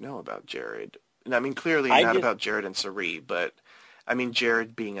professors know about Jared. And I mean, clearly not about Jared and Sari, but I mean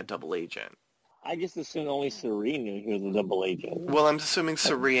Jared being a double agent. I just assumed only Sari knew he was a double agent. Well, I'm assuming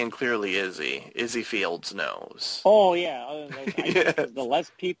Sari and clearly Izzy. Izzy Fields knows. Oh, yeah. Other than those, yes. The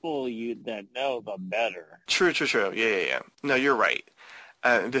less people that know, the better. True. Yeah. No, you're right.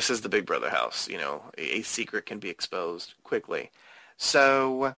 This is the Big Brother house. You know, a secret can be exposed quickly.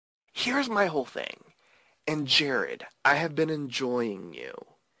 So here's my whole thing. And Jared, I have been enjoying you,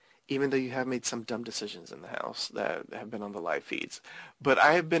 even though you have made some dumb decisions in the house that have been on the live feeds. But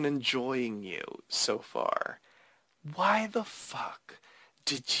I have been enjoying you so far. Why the fuck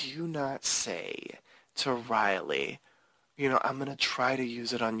did you not say to Riley, you know, I'm going to try to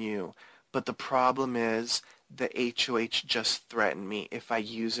use it on you, but the problem is the HOH just threatened me. If I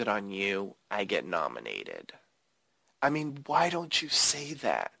use it on you, I get nominated. I mean, why don't you say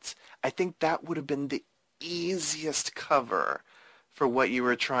that? I think that would have been the easiest cover for what you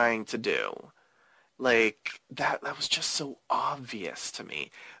were trying to do. Like, that was just so obvious to me.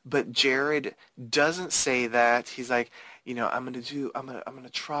 But Jared doesn't say that. He's like, you know, I'm gonna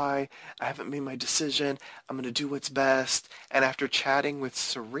try. I haven't made my decision. I'm gonna do what's best. And after chatting with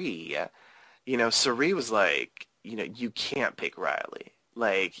Sari, you know, Sari was like, you know, you can't pick Riley.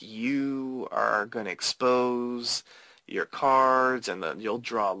 Like, you are gonna expose your cards, and you'll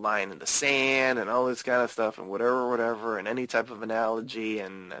draw a line in the sand and all this kind of stuff, and whatever, and any type of analogy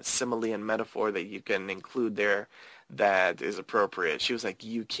and simile and metaphor that you can include there that is appropriate. She was like,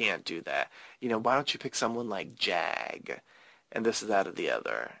 you can't do that. You know, why don't you pick someone like Jag? And this is that or the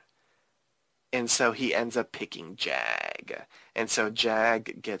other. And so he ends up picking Jag. And so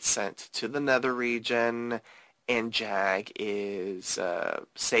Jag gets sent to the Nether region, and Jag is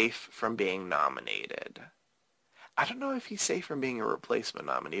safe from being nominated. I don't know if he's safe from being a replacement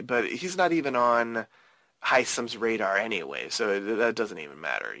nominee, but he's not even on Hisom's radar anyway, so that doesn't even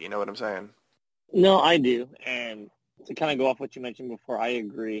matter. You know what I'm saying? No, I do. And to kind of go off what you mentioned before, I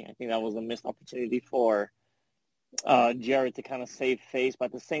agree. I think that was a missed opportunity for Jared to kind of save face, but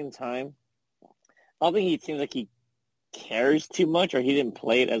at the same time, I don't think he seems like he cares too much, or he didn't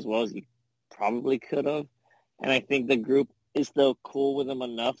play it as well as he probably could have. And I think the group is still cool with him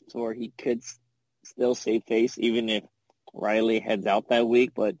enough to where he could still save face, even if Riley heads out that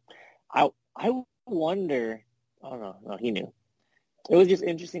week. But I wonder. Oh no, he knew. It was just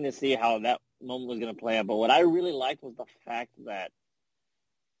interesting to see how that moment was going to play out. But what I really liked was the fact that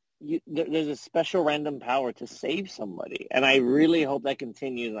there's a special random power to save somebody, and I really hope that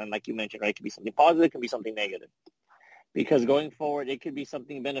continues. And like you mentioned, right, it could be something positive, it could be something negative. Because going forward, it could be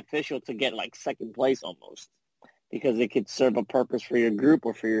something beneficial to get like second place almost, because it could serve a purpose for your group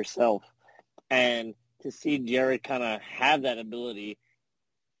or for yourself. And to see Jared kind of have that ability,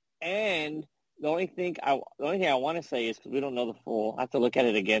 and the only thing I want to say is, because we don't know the full, I have to look at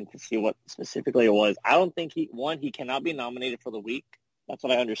it again to see what specifically it was. I don't think he cannot be nominated for the week. That's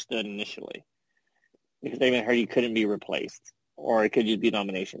what I understood initially, because they even heard he couldn't be replaced, or it could just be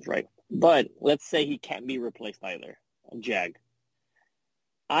nominations, right? But let's say he can't be replaced either, Jag.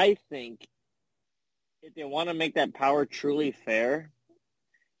 I think if they want to make that power truly fair,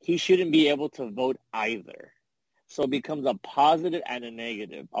 he shouldn't be able to vote either. So it becomes a positive and a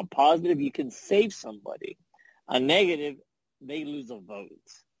negative. A positive, you can save somebody. A negative, they lose a vote.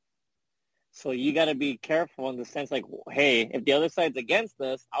 So you got to be careful in the sense like, hey, if the other side's against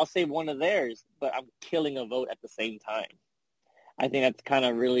us, I'll save one of theirs, but I'm killing a vote at the same time. I think that's kind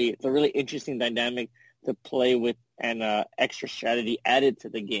of it's a really interesting dynamic to play with, and extra strategy added to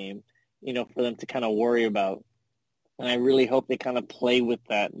the game, you know, for them to kind of worry about. And I really hope they kind of play with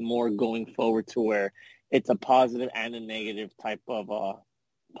that more going forward, to where it's a positive and a negative type of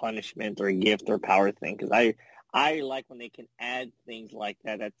punishment or a gift or power thing. Because I like when they can add things like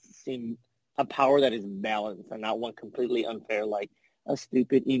that seem a power that is balanced and not one completely unfair, like a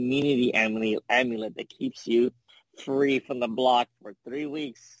stupid immunity amulet that keeps you free from the block for 3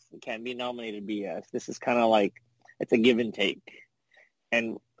 weeks. It can't be nominated BS. This is kind of like, it's a give and take.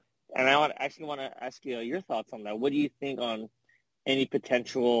 And I want to ask you your thoughts on that. What do you think on any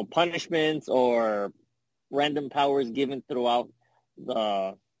potential punishments or random powers given throughout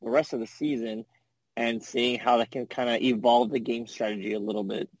the rest of the season, and seeing how that can kind of evolve the game strategy a little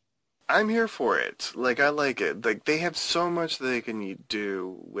bit? I'm here for it. Like, I like it. Like, they have so much they can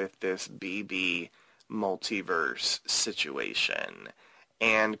do with this BB multiverse situation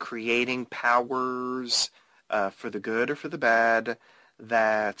and creating powers for the good or for the bad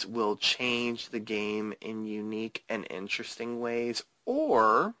that will change the game in unique and interesting ways,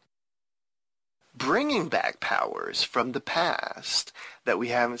 or bringing back powers from the past that we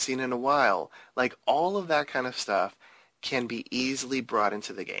haven't seen in a while. Like, all of that kind of stuff can be easily brought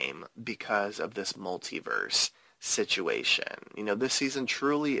into the game because of this multiverse situation. You know, this season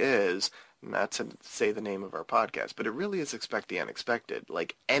truly is, not to say the name of our podcast, but it really is expect the unexpected.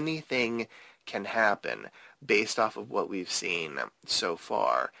 Like, anything can happen based off of what we've seen so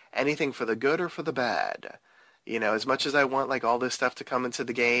far. Anything for the good or for the bad. You know, as much as I want, like, all this stuff to come into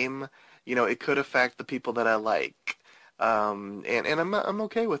the game, you know, it could affect the people that I like. And I'm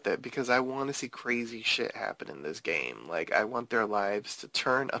okay with it because I want to see crazy shit happen in this game. Like, I want their lives to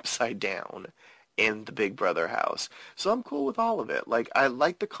turn upside down in the Big Brother house. So I'm cool with all of it. Like, I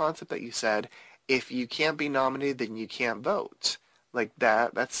like the concept that you said, if you can't be nominated, then you can't vote. Like,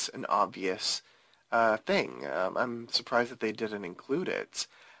 that's an obvious thing. I'm surprised that they didn't include it.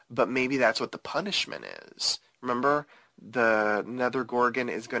 But maybe that's what the punishment is. Remember, the Nether Gorgon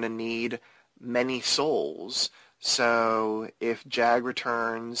is going to need many souls. So if Jag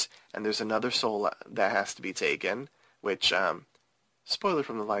returns and there's another soul that has to be taken, which, spoiler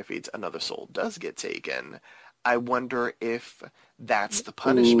from the live feeds, another soul does get taken, I wonder if that's the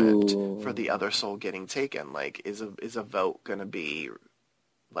punishment for the other soul getting taken. Like, is a vote going to be,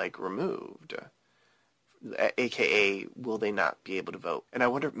 like, removed? AKA, will they not be able to vote? And I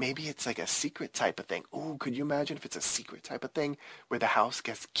wonder, maybe it's like a secret type of thing. Ooh, could you imagine if it's a secret type of thing where the house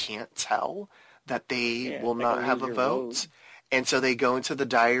guests can't tell that they will not have a vote? And so they go into the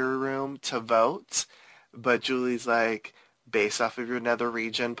diary room to vote, but Julie's like, based off of your nether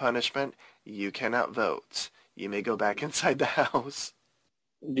region punishment, you cannot vote. You may go back inside the house.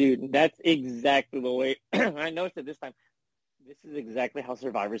 Dude, that's exactly the way, I noticed it this time, this is exactly how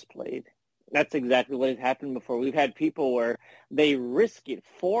Survivor's played. That's exactly what has happened before. We've had people where they risk it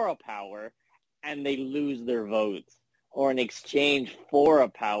for a power and they lose their votes. Or in exchange for a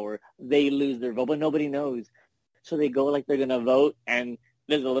power, they lose their vote, but nobody knows. So they go like they're going to vote, and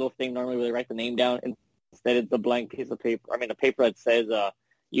there's a little thing normally where they write the name down. Instead, it's a blank piece of paper. I mean, a paper that says,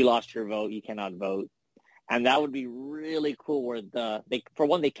 you lost your vote, you cannot vote. And that would be really cool where for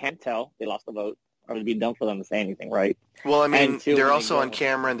one, they can't tell they lost the vote. Or it'd be dumb for them to say anything, right? Well, I mean, they're also on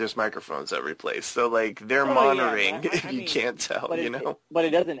camera and there's microphones every place. So, like, they're monitoring if you can't tell, you know? But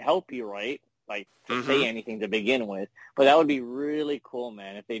it doesn't help you, right? Like, to say anything to begin with. But that would be really cool,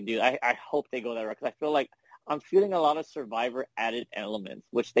 man, if they do. I hope they go that route because I feel like I'm feeling a lot of Survivor added elements,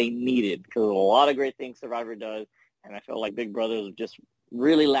 which they needed because a lot of great things Survivor does. And I feel like Big Brother is just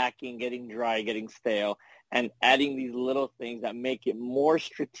really lacking, getting dry, getting stale, and adding these little things that make it more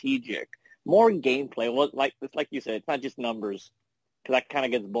strategic. More gameplay. Well, like you said, it's not just numbers, because that kind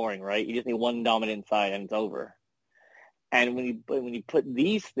of gets boring, right? You just need one dominant side and it's over. And when you put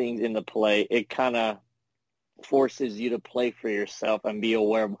these things into play, it kind of forces you to play for yourself and be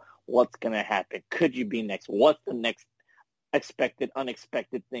aware of what's going to happen. Could you be next? What's the next expected,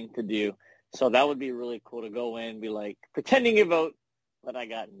 unexpected thing to do? So that would be really cool to go in and be like, pretending you vote, but I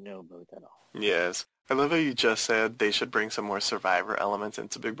got no vote at all. Yes. I love how you just said they should bring some more Survivor elements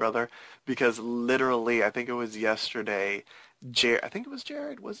into Big Brother, because literally, I think it was yesterday, I think it was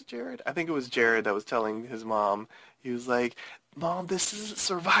Jared. Was it Jared? I think it was Jared that was telling his mom, he was like, Mom, this is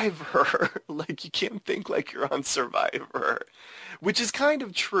Survivor. Like, you can't think like you're on Survivor. Which is kind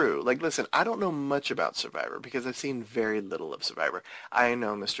of true. Like, listen, I don't know much about Survivor because I've seen very little of Survivor. I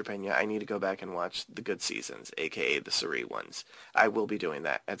know, Mr. Pena, I need to go back and watch the good seasons, a.k.a. the Surrey ones. I will be doing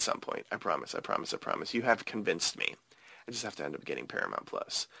that at some point. I promise, I promise, I promise. You have convinced me. I just have to end up getting Paramount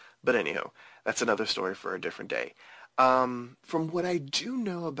Plus. But anywho, that's another story for a different day. From what I do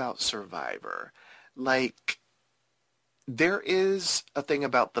know about Survivor, like, there is a thing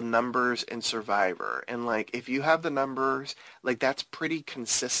about the numbers in Survivor, and like if you have the numbers, like that's pretty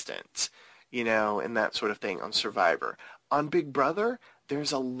consistent, you know, and that sort of thing on Survivor. On Big Brother,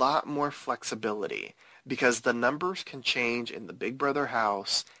 there's a lot more flexibility because the numbers can change in the Big Brother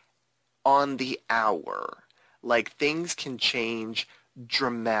house on the hour. Like, things can change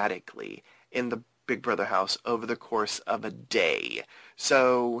dramatically in the Big Brother house over the course of a day.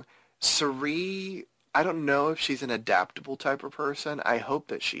 So Sari, I don't know if she's an adaptable type of person. I hope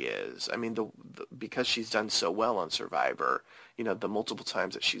that she is. I mean, because she's done so well on Survivor, you know, the multiple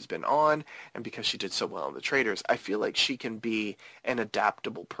times that she's been on, and because she did so well on The Traitors, I feel like she can be an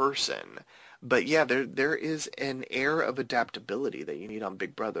adaptable person. But yeah, there is an air of adaptability that you need on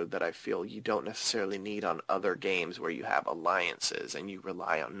Big Brother that I feel you don't necessarily need on other games where you have alliances and you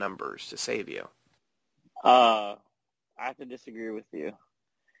rely on numbers to save you. I have to disagree with you.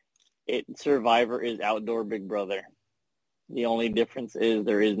 Survivor is outdoor Big Brother. The only difference is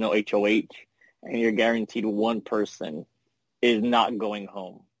there is no HOH, and you're guaranteed one person is not going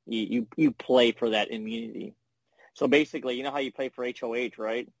home. You play for that immunity. So basically, you know how you play for HOH,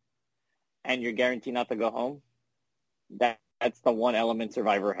 right? And you're guaranteed not to go home? That's the one element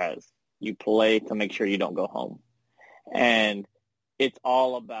Survivor has. You play to make sure you don't go home. And it's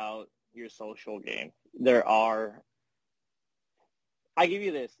all about your social game. I give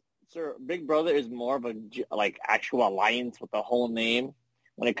you this. Sir, Big Brother is more of a actual alliance with the whole name.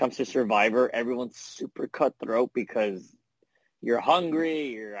 When it comes to Survivor, everyone's super cutthroat because you're hungry,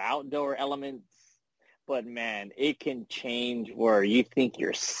 you're outdoor elements. But man, it can change where you think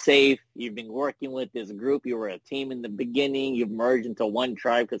you're safe. You've been working with this group. You were a team in the beginning. You've merged into one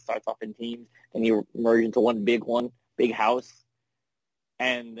tribe because it starts off in teams. And you merge into one, big house.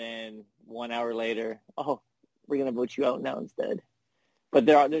 And then 1 hour later, we're going to vote you out now instead. But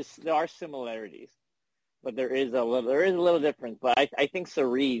there are similarities, but there is a little difference. But I think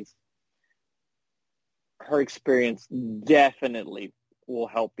Cerise, her experience definitely will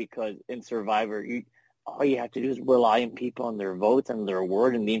help because in Survivor, all you have to do is rely on people and their votes and their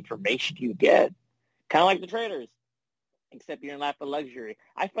word and the information you get, kind of like the traders, except you're in lap of luxury.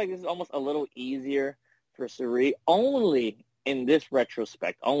 I feel like this is almost a little easier for Cerise, only in this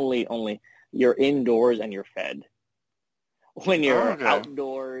retrospect. Only you're indoors and you're fed. When you're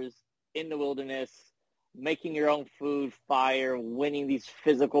outdoors, in the wilderness, making your own food, fire, winning these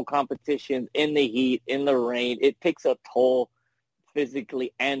physical competitions in the heat, in the rain, it takes a toll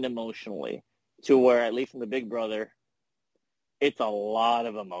physically and emotionally to where, at least in the Big Brother, it's a lot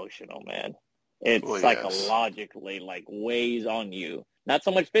of emotional, man. It's psychologically, weighs on you. Not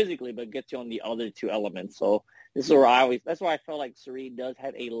so much physically, but gets you on the other two elements. So this is where that's why I felt like Cerise does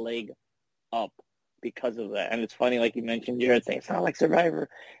have a leg up because of that. And it's funny, like you mentioned, Jared saying, it's not like Survivor.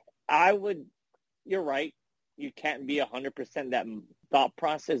 You're right. You can't be 100% that thought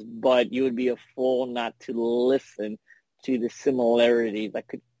process, but you would be a fool not to listen to the similarities that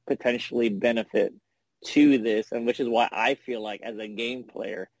could potentially benefit to this, and which is why I feel like as a game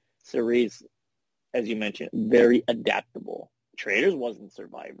player, Cerise, as you mentioned, very adaptable. Traders wasn't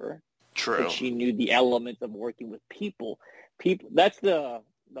Survivor. True. But she knew the elements of working with people. That's the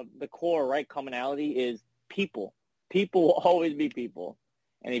core, right? Commonality is people. People will always be people.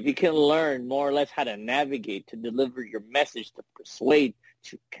 And if you can learn more or less how to navigate, to deliver your message, to persuade,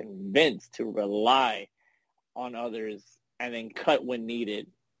 to convince, to rely on others, and then cut when needed,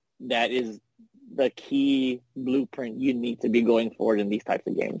 that is the key blueprint you need to be going forward in these types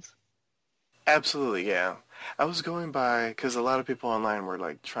of games. Absolutely, yeah. I was going by, because a lot of people online were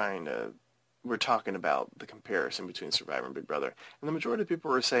we're talking about the comparison between Survivor and Big Brother, and the majority of people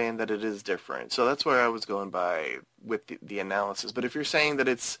were saying that it is different. So that's where I was going by with the analysis. But if you're saying that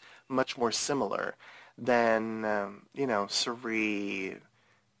it's much more similar, then, Cerise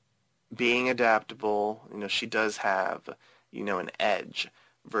being adaptable, she does have, an edge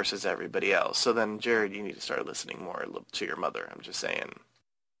versus everybody else. So then, Jared, you need to start listening more to your mother. I'm just saying.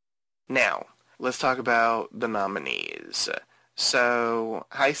 Now, let's talk about the nominees. So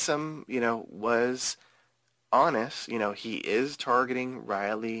Heisem, was honest. He is targeting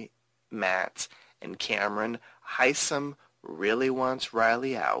Riley, Matt, and Cameron. Heisem really wants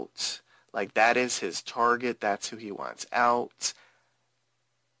Riley out. That is his target. That's who he wants out.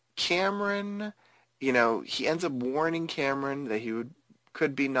 Cameron, he ends up warning Cameron that he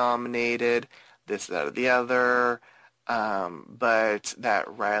could be nominated, this, that, or the other, but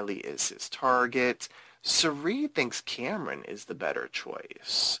that Riley is his target. Cerise thinks Cameron is the better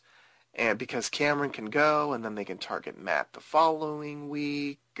choice, and because Cameron can go, and then they can target Matt the following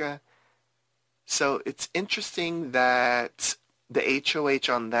week. So it's interesting that the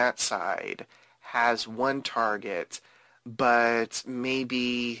HOH on that side has one target, but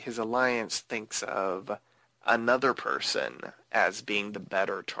maybe his alliance thinks of another person as being the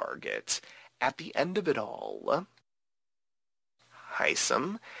better target. At the end of it all,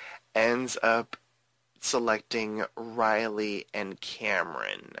 Heisem ends up selecting Riley and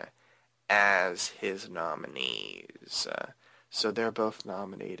Cameron as his nominees. So they're both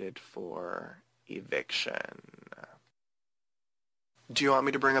nominated for eviction. Do you want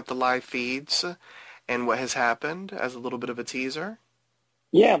me to bring up the live feeds and what has happened as a little bit of a teaser?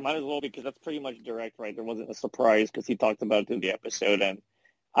 Yeah, might as well, because that's pretty much direct, right? There wasn't a surprise because he talked about it in the episode, and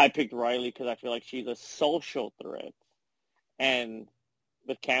I picked Riley because I feel like she's a social threat. And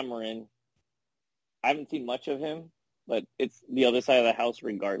with Cameron, I haven't seen much of him, but it's the other side of the house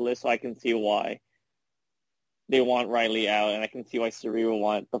regardless, so I can see why they want Riley out, and I can see why Cerise will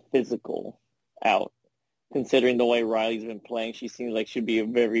want the physical out. Considering the way Riley's been playing, she seems like she'd be a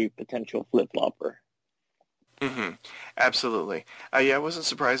very potential flip-flopper. Mm-hmm. Absolutely. Yeah, I wasn't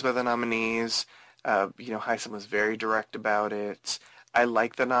surprised by the nominees. Heisen was very direct about it. I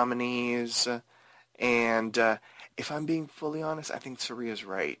like the nominees. And if I'm being fully honest, I think Saria's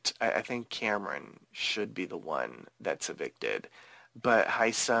right. I think Cameron should be the one that's evicted. But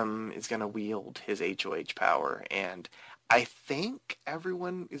Heisem is going to wield his HOH power. And I think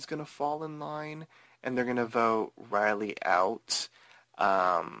everyone is going to fall in line and they're going to vote Riley out.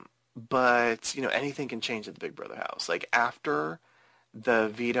 But, anything can change at the Big Brother house. Like after the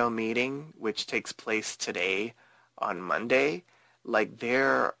veto meeting, which takes place today on Monday, like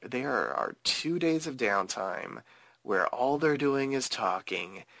there are 2 days of downtime where all they're doing is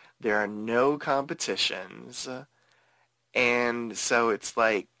talking. There are no competitions. And so it's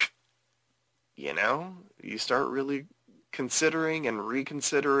like, you start really considering and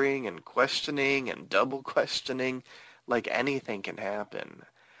reconsidering and questioning and double questioning, like anything can happen.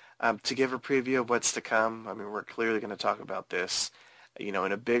 To give a preview of what's to come, I mean, we're clearly going to talk about this, in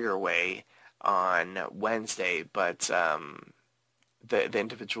a bigger way on Wednesday, but the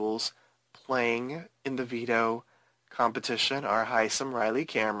individuals playing in the veto competition are Heisem, Riley,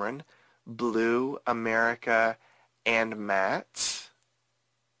 Cameron, Blue, America, and Matt.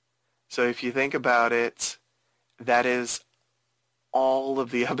 So if you think about it, that is all of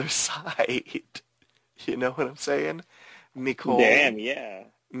the other side. You know what I'm saying? Damn, yeah.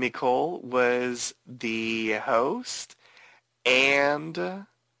 Nicole was the host, and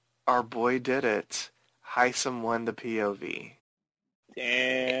our boy did it. Heisem won the POV.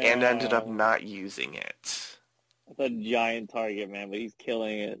 Damn. And ended up not using it. It's a giant target, man, but he's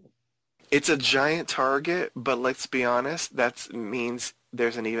killing it. It's a giant target, but let's be honest, that means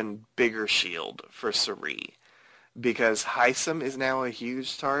there's an even bigger shield for Sari. Because Heisem is now a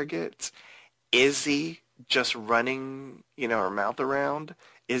huge target. Izzy just running, her mouth around.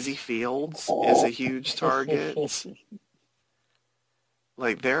 Izzy Fields is a huge target.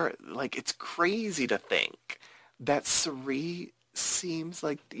 It's crazy to think that Sari seems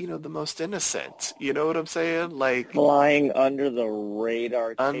like, the most innocent. You know what I'm saying? Like flying under the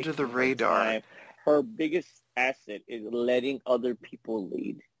radar. Under the radar. Her biggest asset is letting other people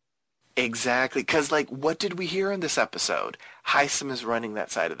lead. Exactly. Because, what did we hear in this episode? Heisem is running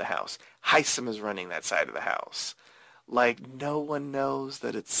that side of the house. Heisem is running that side of the house. No one knows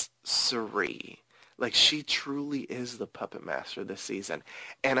that it's Sari. She truly is the puppet master this season.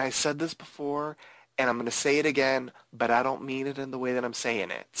 And I said this before, and I'm going to say it again, but I don't mean it in the way that I'm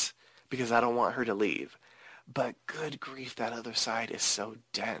saying it, because I don't want her to leave. But good grief, that other side is so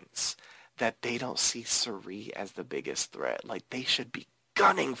dense that they don't see Sari as the biggest threat. They should be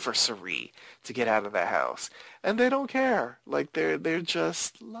gunning for Sari to get out of the house. And they don't care. They're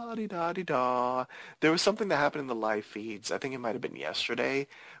just la-di-da-di-da. There was something that happened in the live feeds, I think it might have been yesterday,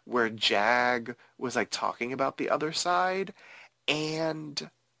 where Jag was talking about the other side. And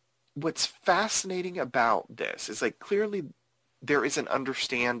what's fascinating about this is clearly there is an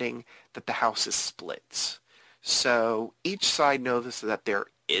understanding that the house is split. So each side knows that there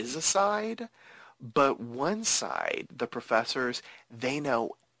is a side, but one side, the professors, they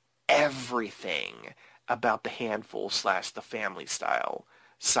know everything about the handful/the family style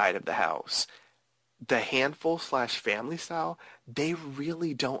side of the house. The handful/family style, they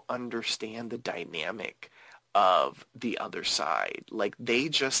really don't understand the dynamic of the other side. They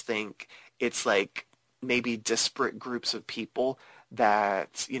just think it's maybe disparate groups of people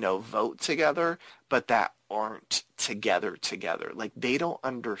that, vote together, but that aren't together. They don't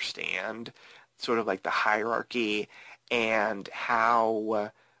understand sort of the hierarchy and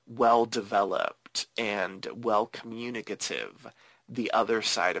how well developed and well communicative the other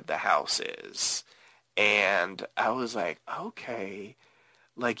side of the house is. And I was like, okay,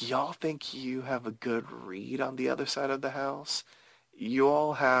 y'all think you have a good read on the other side of the house? You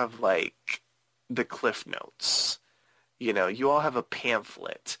all have the Cliff Notes. You all have a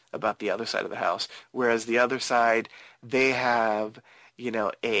pamphlet about the other side of the house, whereas the other side, they have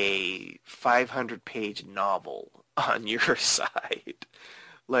a 500-page novel on your side.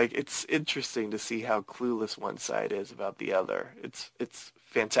 It's interesting to see how clueless one side is about the other. It's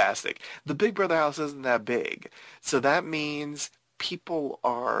fantastic. The Big Brother house isn't that big, so that means people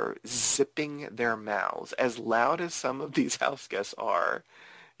are zipping their mouths. As loud as some of these house guests are,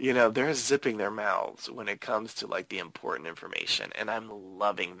 they're zipping their mouths when it comes to the important information, and I'm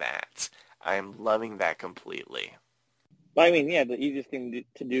loving that. I am loving that completely. I mean, yeah, the easiest thing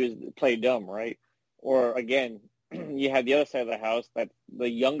to do is play dumb, right? Or, again, you have the other side of the house, that's the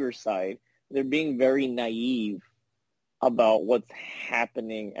younger side. They're being very naive about what's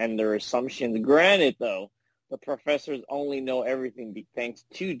happening and their assumptions. Granted, though, the professors only know everything thanks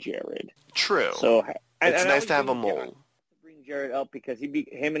to Jared. True. So it's and nice to have a mole. Bring Jared up because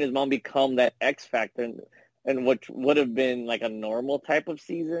him and his mom become that X factor, and what would have been like a normal type of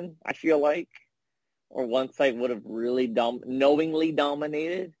season, I feel like, or one side would have really knowingly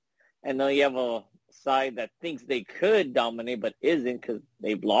dominated, and now you have a side that thinks they could dominate but isn't because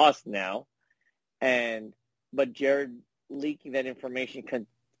they've lost now, but Jared leaking that information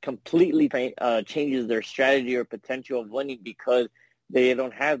completely changes their strategy or potential of winning because they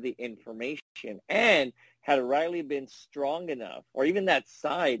don't have the information. And had Riley been strong enough, or even that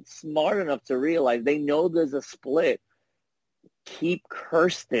side smart enough to realize they know there's a split, keep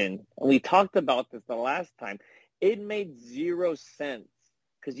Kirsten. And we talked about this the last time. It made zero sense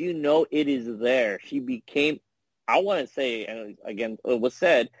because it is there. She became, I want to say, and again, it was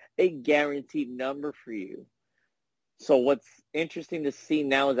said, a guaranteed number for you. So what's interesting to see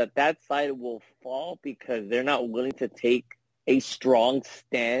now is that side will fall because they're not willing to take a strong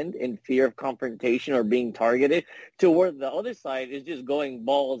stand in fear of confrontation or being targeted, to where the other side is just going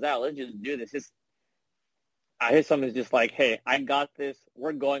balls out. Let's just do this. I hear someone's just like, hey, I got this.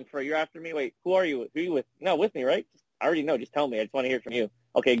 We're going for it. You're after me? Wait, who are you? Who are you with? No, with me, right? I already know. Just tell me. I just want to hear from you.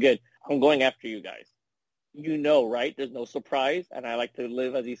 Okay, good. I'm going after you guys. Right? There's no surprise. And I like to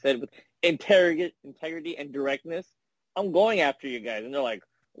live, as he said, with integrity and directness. I'm going after you guys. And they're like,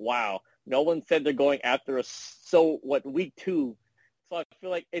 wow. No one said they're going after us. So what, week 2? So I feel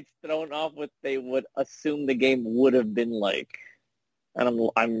like it's thrown off what they would assume the game would have been like. And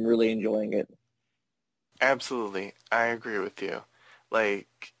I'm really enjoying it. Absolutely. I agree with you.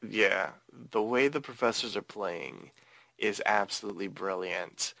 Like, yeah, the way the professors are playing is absolutely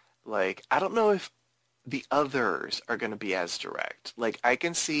brilliant. Like, I don't know if the others are going to be as direct. Like, I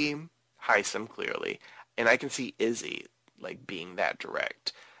can see Heisem clearly, and I can see Izzy, like, being that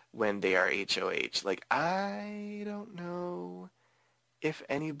direct when they are HOH. Like, I don't know if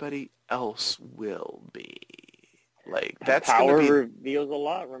anybody else will be. Like, that's Power going to be... reveals a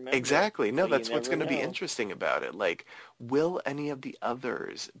lot, remember? Exactly. No, so that's what's going to be know. interesting about it. Like, will any of the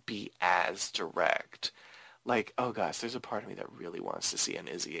others be as direct? Like, oh gosh, there's a part of me that really wants to see an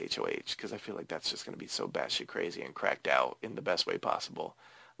Izzy HOH because I feel like that's just going to be so batshit crazy and cracked out in the best way possible.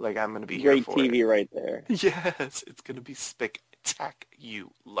 Like, I'm going to be here for Great TV it. right there. Yes, it's going to be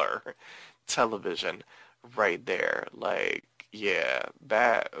spectacular television right there. Like, yeah,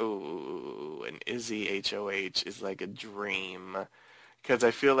 an Izzy HOH is like a dream because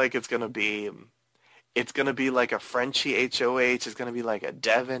I feel like it's going to be like a Frenchie HOH, it's going to be like a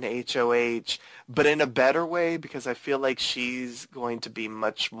Devin HOH, but in a better way because I feel like she's going to be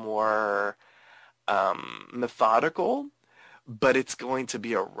much more methodical, but it's going to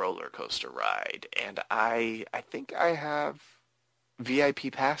be a roller coaster ride, and I think I have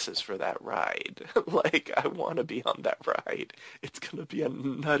VIP passes for that ride. Like, I want to be on that ride. It's going to be a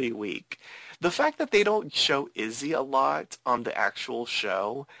nutty week. The fact that they don't show Izzy a lot on the actual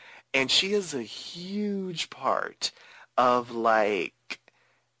show, and she is a huge part of, like,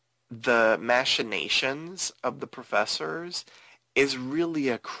 the machinations of the professors is really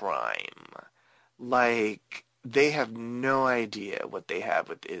a crime. Like, they have no idea what they have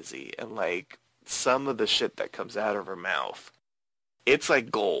with Izzy, and, like, some of the shit that comes out of her mouth, it's like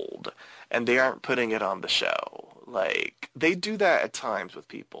gold, and they aren't putting it on the show. Like, they do that at times with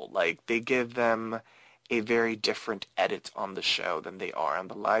people. Like, they give them a very different edit on the show than they are on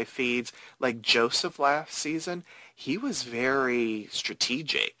the live feeds. Like Joseph last season, he was very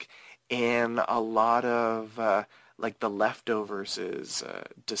strategic in a lot of like the Leftovers'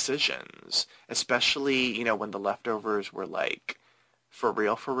 decisions, especially, when the Leftovers were like for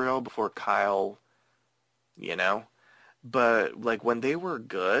real before Kyle, you know. But, like, when they were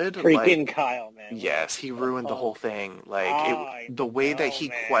good, Freaking like, Kyle, man. yes, he ruined the whole thing. Like, the way that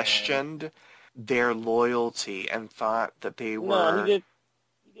he questioned their loyalty and thought that they were... No, he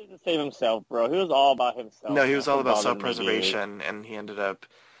didn't save himself, bro. He was all about himself. No, he was all about self-preservation, and he ended up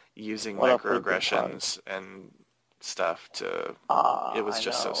using microaggressions and stuff to... It was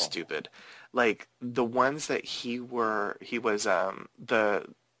just so stupid. Like, the ones that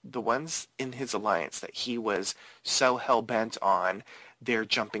the ones in his alliance that he was so hell-bent on, they're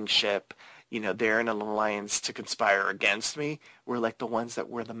jumping ship, they're in an alliance to conspire against me, were like the ones that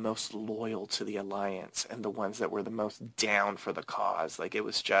were the most loyal to the alliance and the ones that were the most down for the cause. Like, it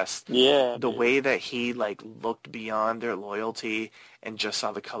was just the way that he, like, looked beyond their loyalty and just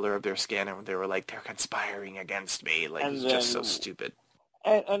saw the color of their skin, and they were like, they're conspiring against me. Like, it's just so stupid.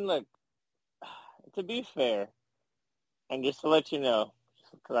 And look, to be fair, and just to let you know,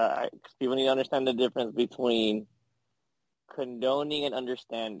 because people need to understand the difference between condoning and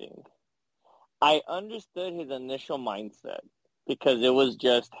understanding. I understood his initial mindset because it was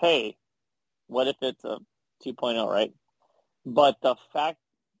just, hey, what if it's a 2.0, right? But the fact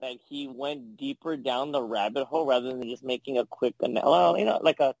that he went deeper down the rabbit hole rather than just making a quick,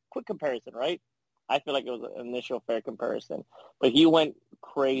 like a quick comparison, right? I feel like it was an initial fair comparison. But he went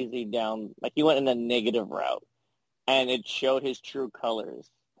crazy down, like he went in a negative route. And it showed his true colors.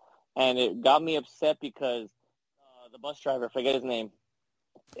 And it got me upset because the bus driver, forget his name,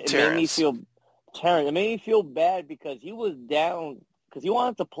 Terrence. It made me feel bad because he was down because he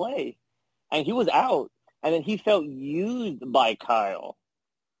wanted to play. And he was out. And then he felt used by Kyle.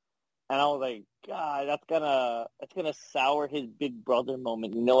 And I was like, God, that's gonna sour his big brother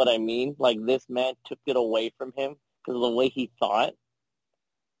moment. You know what I mean? Like this man took it away from him because of the way he thought.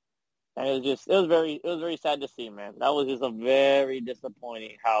 And it was very sad to see, man. That was just a very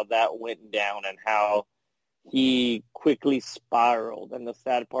disappointing how that went down and how he quickly spiraled. And the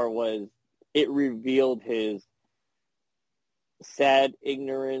sad part was it revealed his sad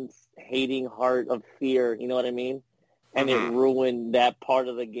ignorance, hating heart of fear. You know what I mean? And it ruined that part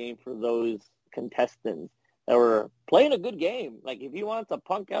of the game for those contestants that were playing a good game. Like, if you want to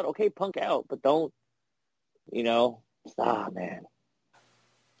punk out, okay, punk out. But don't, man.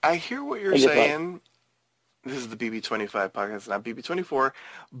 I hear what you're saying. This is the BB25 podcast, not BB24.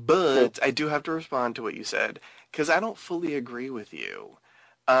 But I do have to respond to what you said because I don't fully agree with you.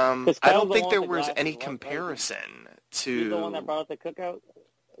 I don't think there was any comparison to... He's the one that brought up the cookout?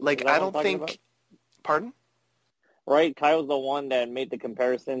 Like, I don't think... Pardon? Right? Kyle's the one that made the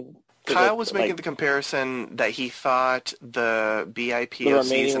comparison. Kyle was making the comparison that he thought the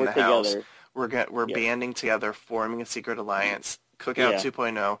BIPOCs in the house were banding together, forming a secret alliance, Cookout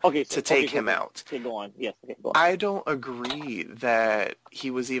 2.0, to take him out. Okay, go on. Yes, okay, go on. I don't agree that he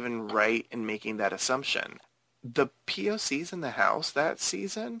was even right in making that assumption. The POCs in the house that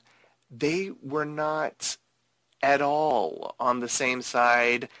season, they were not at all on the same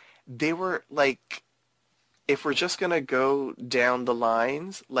side. They were like... If we're just going to go down the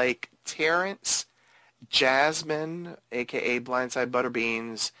lines, like Terrence, Jasmine, a.k.a. Blindside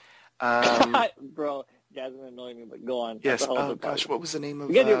Butterbeans. Bro, Jasmine annoyed me, but go on. Yes. Oh, gosh, what was the name of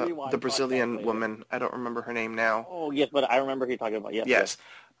the Brazilian woman? I don't remember her name now. Oh, yes, but I remember who you're talking about. Yes.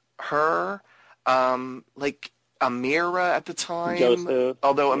 Her, like Amira at the time. Joseph.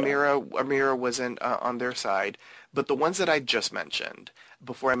 Although Amira wasn't on their side. But the ones that I just mentioned,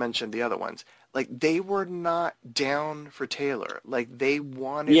 before I mentioned the other ones, like, they were not down for Taylor. Like, they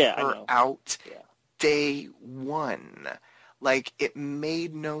wanted her out day one. Like, it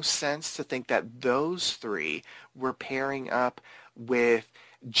made no sense to think that those three were pairing up with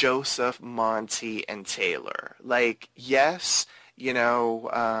Joseph, Monty, and Taylor. Like, yes,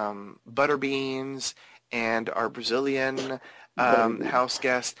 Butterbeans and our Brazilian house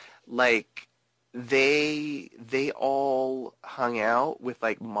guest, like... They all hung out with,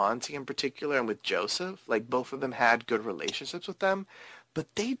 like, Monty in particular and with Joseph. Like, both of them had good relationships with them,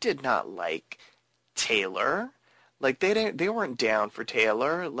 but they did not like Taylor. Like, they weren't down for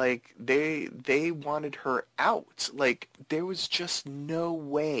Taylor. Like, they wanted her out. Like, there was just no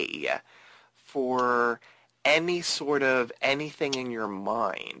way for any sort of anything in your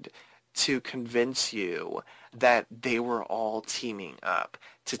mind to convince you that they were all teaming up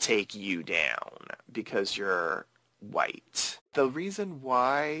to take you down because you're white. The reason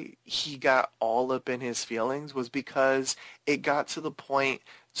why he got all up in his feelings was because it got to the point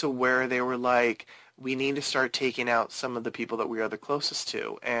to where they were like, we need to start taking out some of the people that we are the closest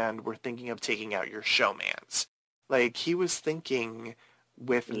to, and we're thinking of taking out your showmans. Like, he was thinking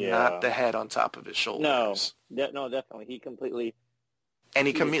with not the head on top of his shoulders. No, definitely. He completely... And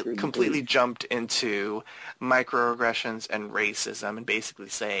he completely jumped into microaggressions and racism and basically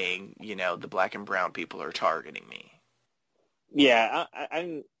saying, the black and brown people are targeting me. Yeah,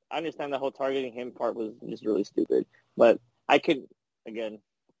 I understand the whole targeting him part was just really stupid. But I can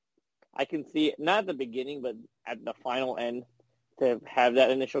see, not at the beginning, but at the final end, to have that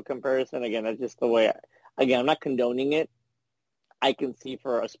initial comparison. Again, that's just the way, I'm not condoning it. I can see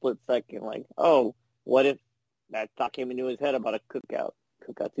for a split second, like, oh, what if that thought came into his head about a Cookout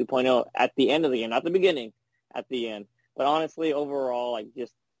 2.0 at the end of the game, not the beginning, at the end. But honestly, overall, like,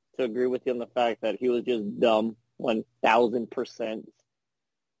 just to agree with you on the fact that he was just dumb 1,000%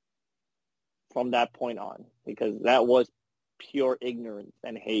 from that point on, because that was pure ignorance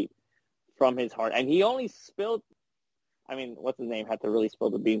and hate from his heart. And he only spilled, what's his name, had to really spill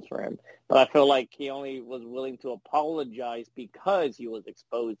the beans for him. But I feel like he only was willing to apologize because he was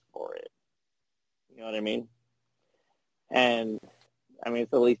exposed for it. You know what I mean? And,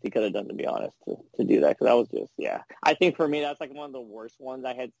 it's the least he could have done, to be honest, to do that. Because that was just, I think for me, that's like one of the worst ones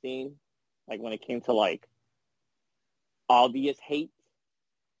I had seen. Like when it came to like obvious hate.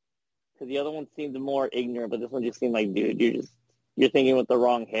 Because the other one seemed more ignorant, but this one just seemed like, dude, you're thinking with the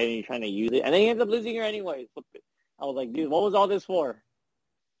wrong head and you're trying to use it. And then he ends up losing her anyways. I was like, dude, what was all this for?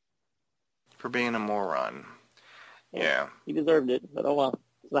 For being a moron. Yeah. He deserved it, but oh well.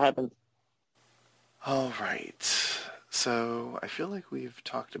 That's what happens. All right. So I feel like we've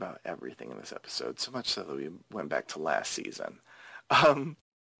talked about everything in this episode, so much so that we went back to last season.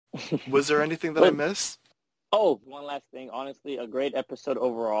 Was there anything that I missed? Oh, one last thing. Honestly, a great episode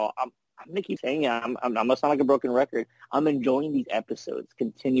overall. I'm gonna keep saying it. I'm gonna sound like a broken record. I'm enjoying these episodes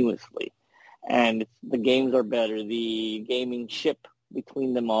continuously, and the games are better. The gaming ship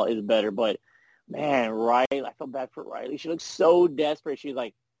between them all is better. But man, Riley, I felt bad for Riley. She looked so desperate. She's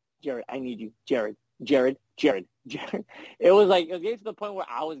like, Jared, I need you, Jared. It was getting to the point where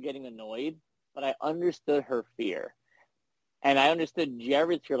I was getting annoyed, but I understood her fear, and I understood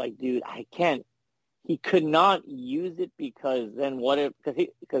Jared's fear. Like, dude, I can't. He could not use it because then what if,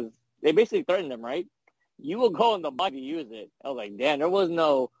 because they basically threatened him, right? You will go in the body to use it. I was like, damn, there was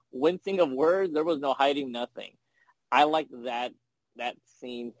no wincing of words. There was no hiding nothing. I liked that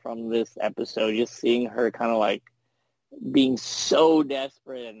scene from this episode, just seeing her kind of like being so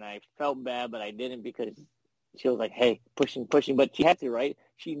desperate, and I felt bad, but I didn't because she was like, hey, pushing, but she had to, right?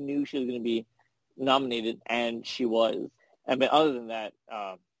 She knew she was going to be nominated, and she was. And but other than that,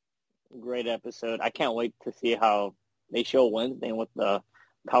 great episode. I can't wait to see how they show Wednesday and what the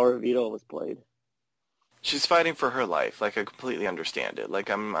power of veto was played. She's fighting for her life. Like, I completely understand it. Like,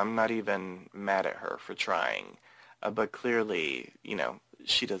 I'm not even mad at her for trying. But clearly,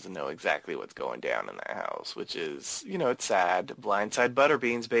 she doesn't know exactly what's going down in that house, which is, it's sad. Blindside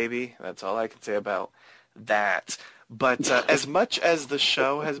Butterbeans, baby. That's all I can say about that. But as much as the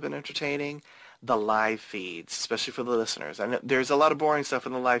show has been entertaining, the live feeds, especially for the listeners. I know there's a lot of boring stuff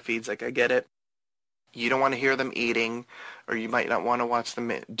in the live feeds. Like, I get it. You don't want to hear them eating, or you might not want to watch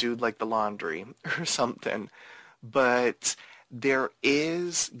them do, like, the laundry or something. But there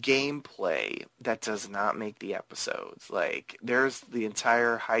is gameplay that does not make the episodes. Like, there's the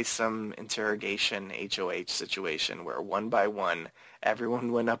entire Heisem interrogation HOH situation where one by one,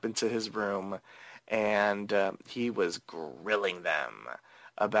 everyone went up into his room, and he was grilling them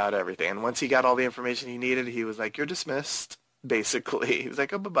about everything. And once he got all the information he needed, he was like, you're dismissed, basically. He was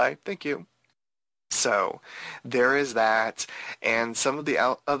like, oh, bye-bye, thank you. So there is that, and some of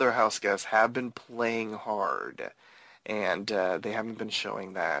the other house guests have been playing hard, and they haven't been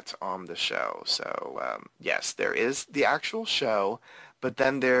showing that on the show. So, yes, there is the actual show, but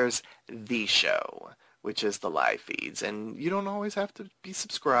then there's the show, which is the live feeds. And you don't always have to be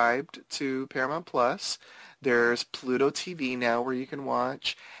subscribed to Paramount Plus. There's Pluto TV now where you can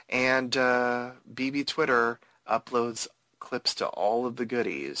watch, and BB Twitter uploads clips to all of the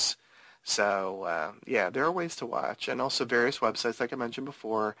goodies. So, yeah, there are ways to watch, and also various websites, like I mentioned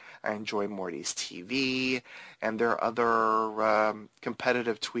before. I enjoy Morty's TV, and there are other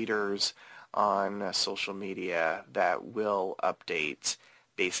competitive tweeters on social media that will update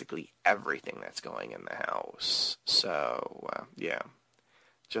basically everything that's going in the house. So, yeah,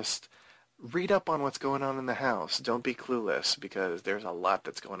 just read up on what's going on in the house. Don't be clueless, because there's a lot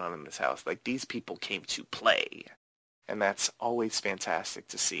that's going on in this house. Like, these people came to play, and that's always fantastic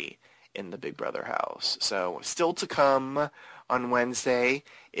to see in the Big Brother house. So still to come on Wednesday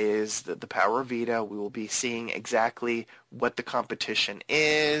is the Power of Veto. We will be seeing exactly what the competition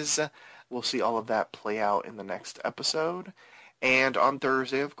is. We'll see all of that play out in the next episode. And on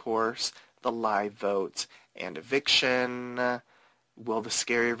Thursday, of course, the live vote and eviction. Will the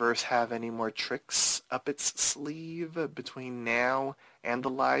Scaryverse have any more tricks up its sleeve between now and the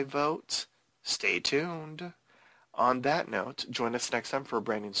live vote? Stay tuned. On that note, join us next time for a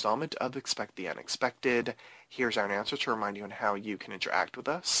brand new installment of Expect the Unexpected. Here's our answer to remind you on how you can interact with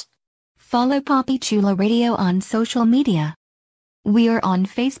us. Follow Poppy Chulo Radio on social media. We are on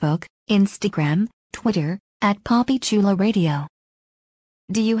Facebook, Instagram, Twitter, at Poppy Chulo Radio.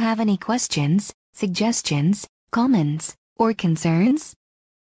 Do you have any questions, suggestions, comments, or concerns?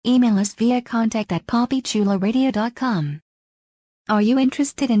 Email us via contact@poppychuloradio.com. Are you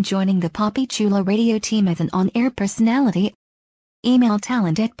interested in joining the Poppy Chulo Radio team as an on-air personality? Email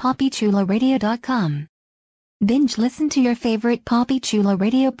talent@poppychuloradio.com. Binge listen to your favorite Poppy Chulo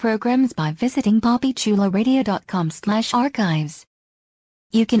Radio programs by visiting poppychuloradio.com/archives.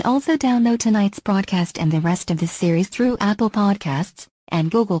 You can also download tonight's broadcast and the rest of the series through Apple Podcasts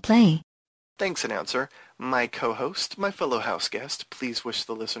and Google Play. Thanks, announcer. My co-host, my fellow house guest, please wish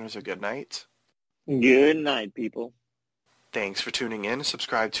the listeners a good night. Good night, people. Thanks for tuning in.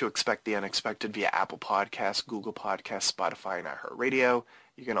 Subscribe to Expect the Unexpected via Apple Podcasts, Google Podcasts, Spotify, and iHeartRadio.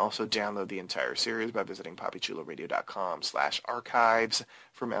 You can also download the entire series by visiting poppychuloradio.com/archives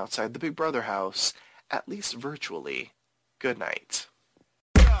from outside the Big Brother house, at least virtually. Good night.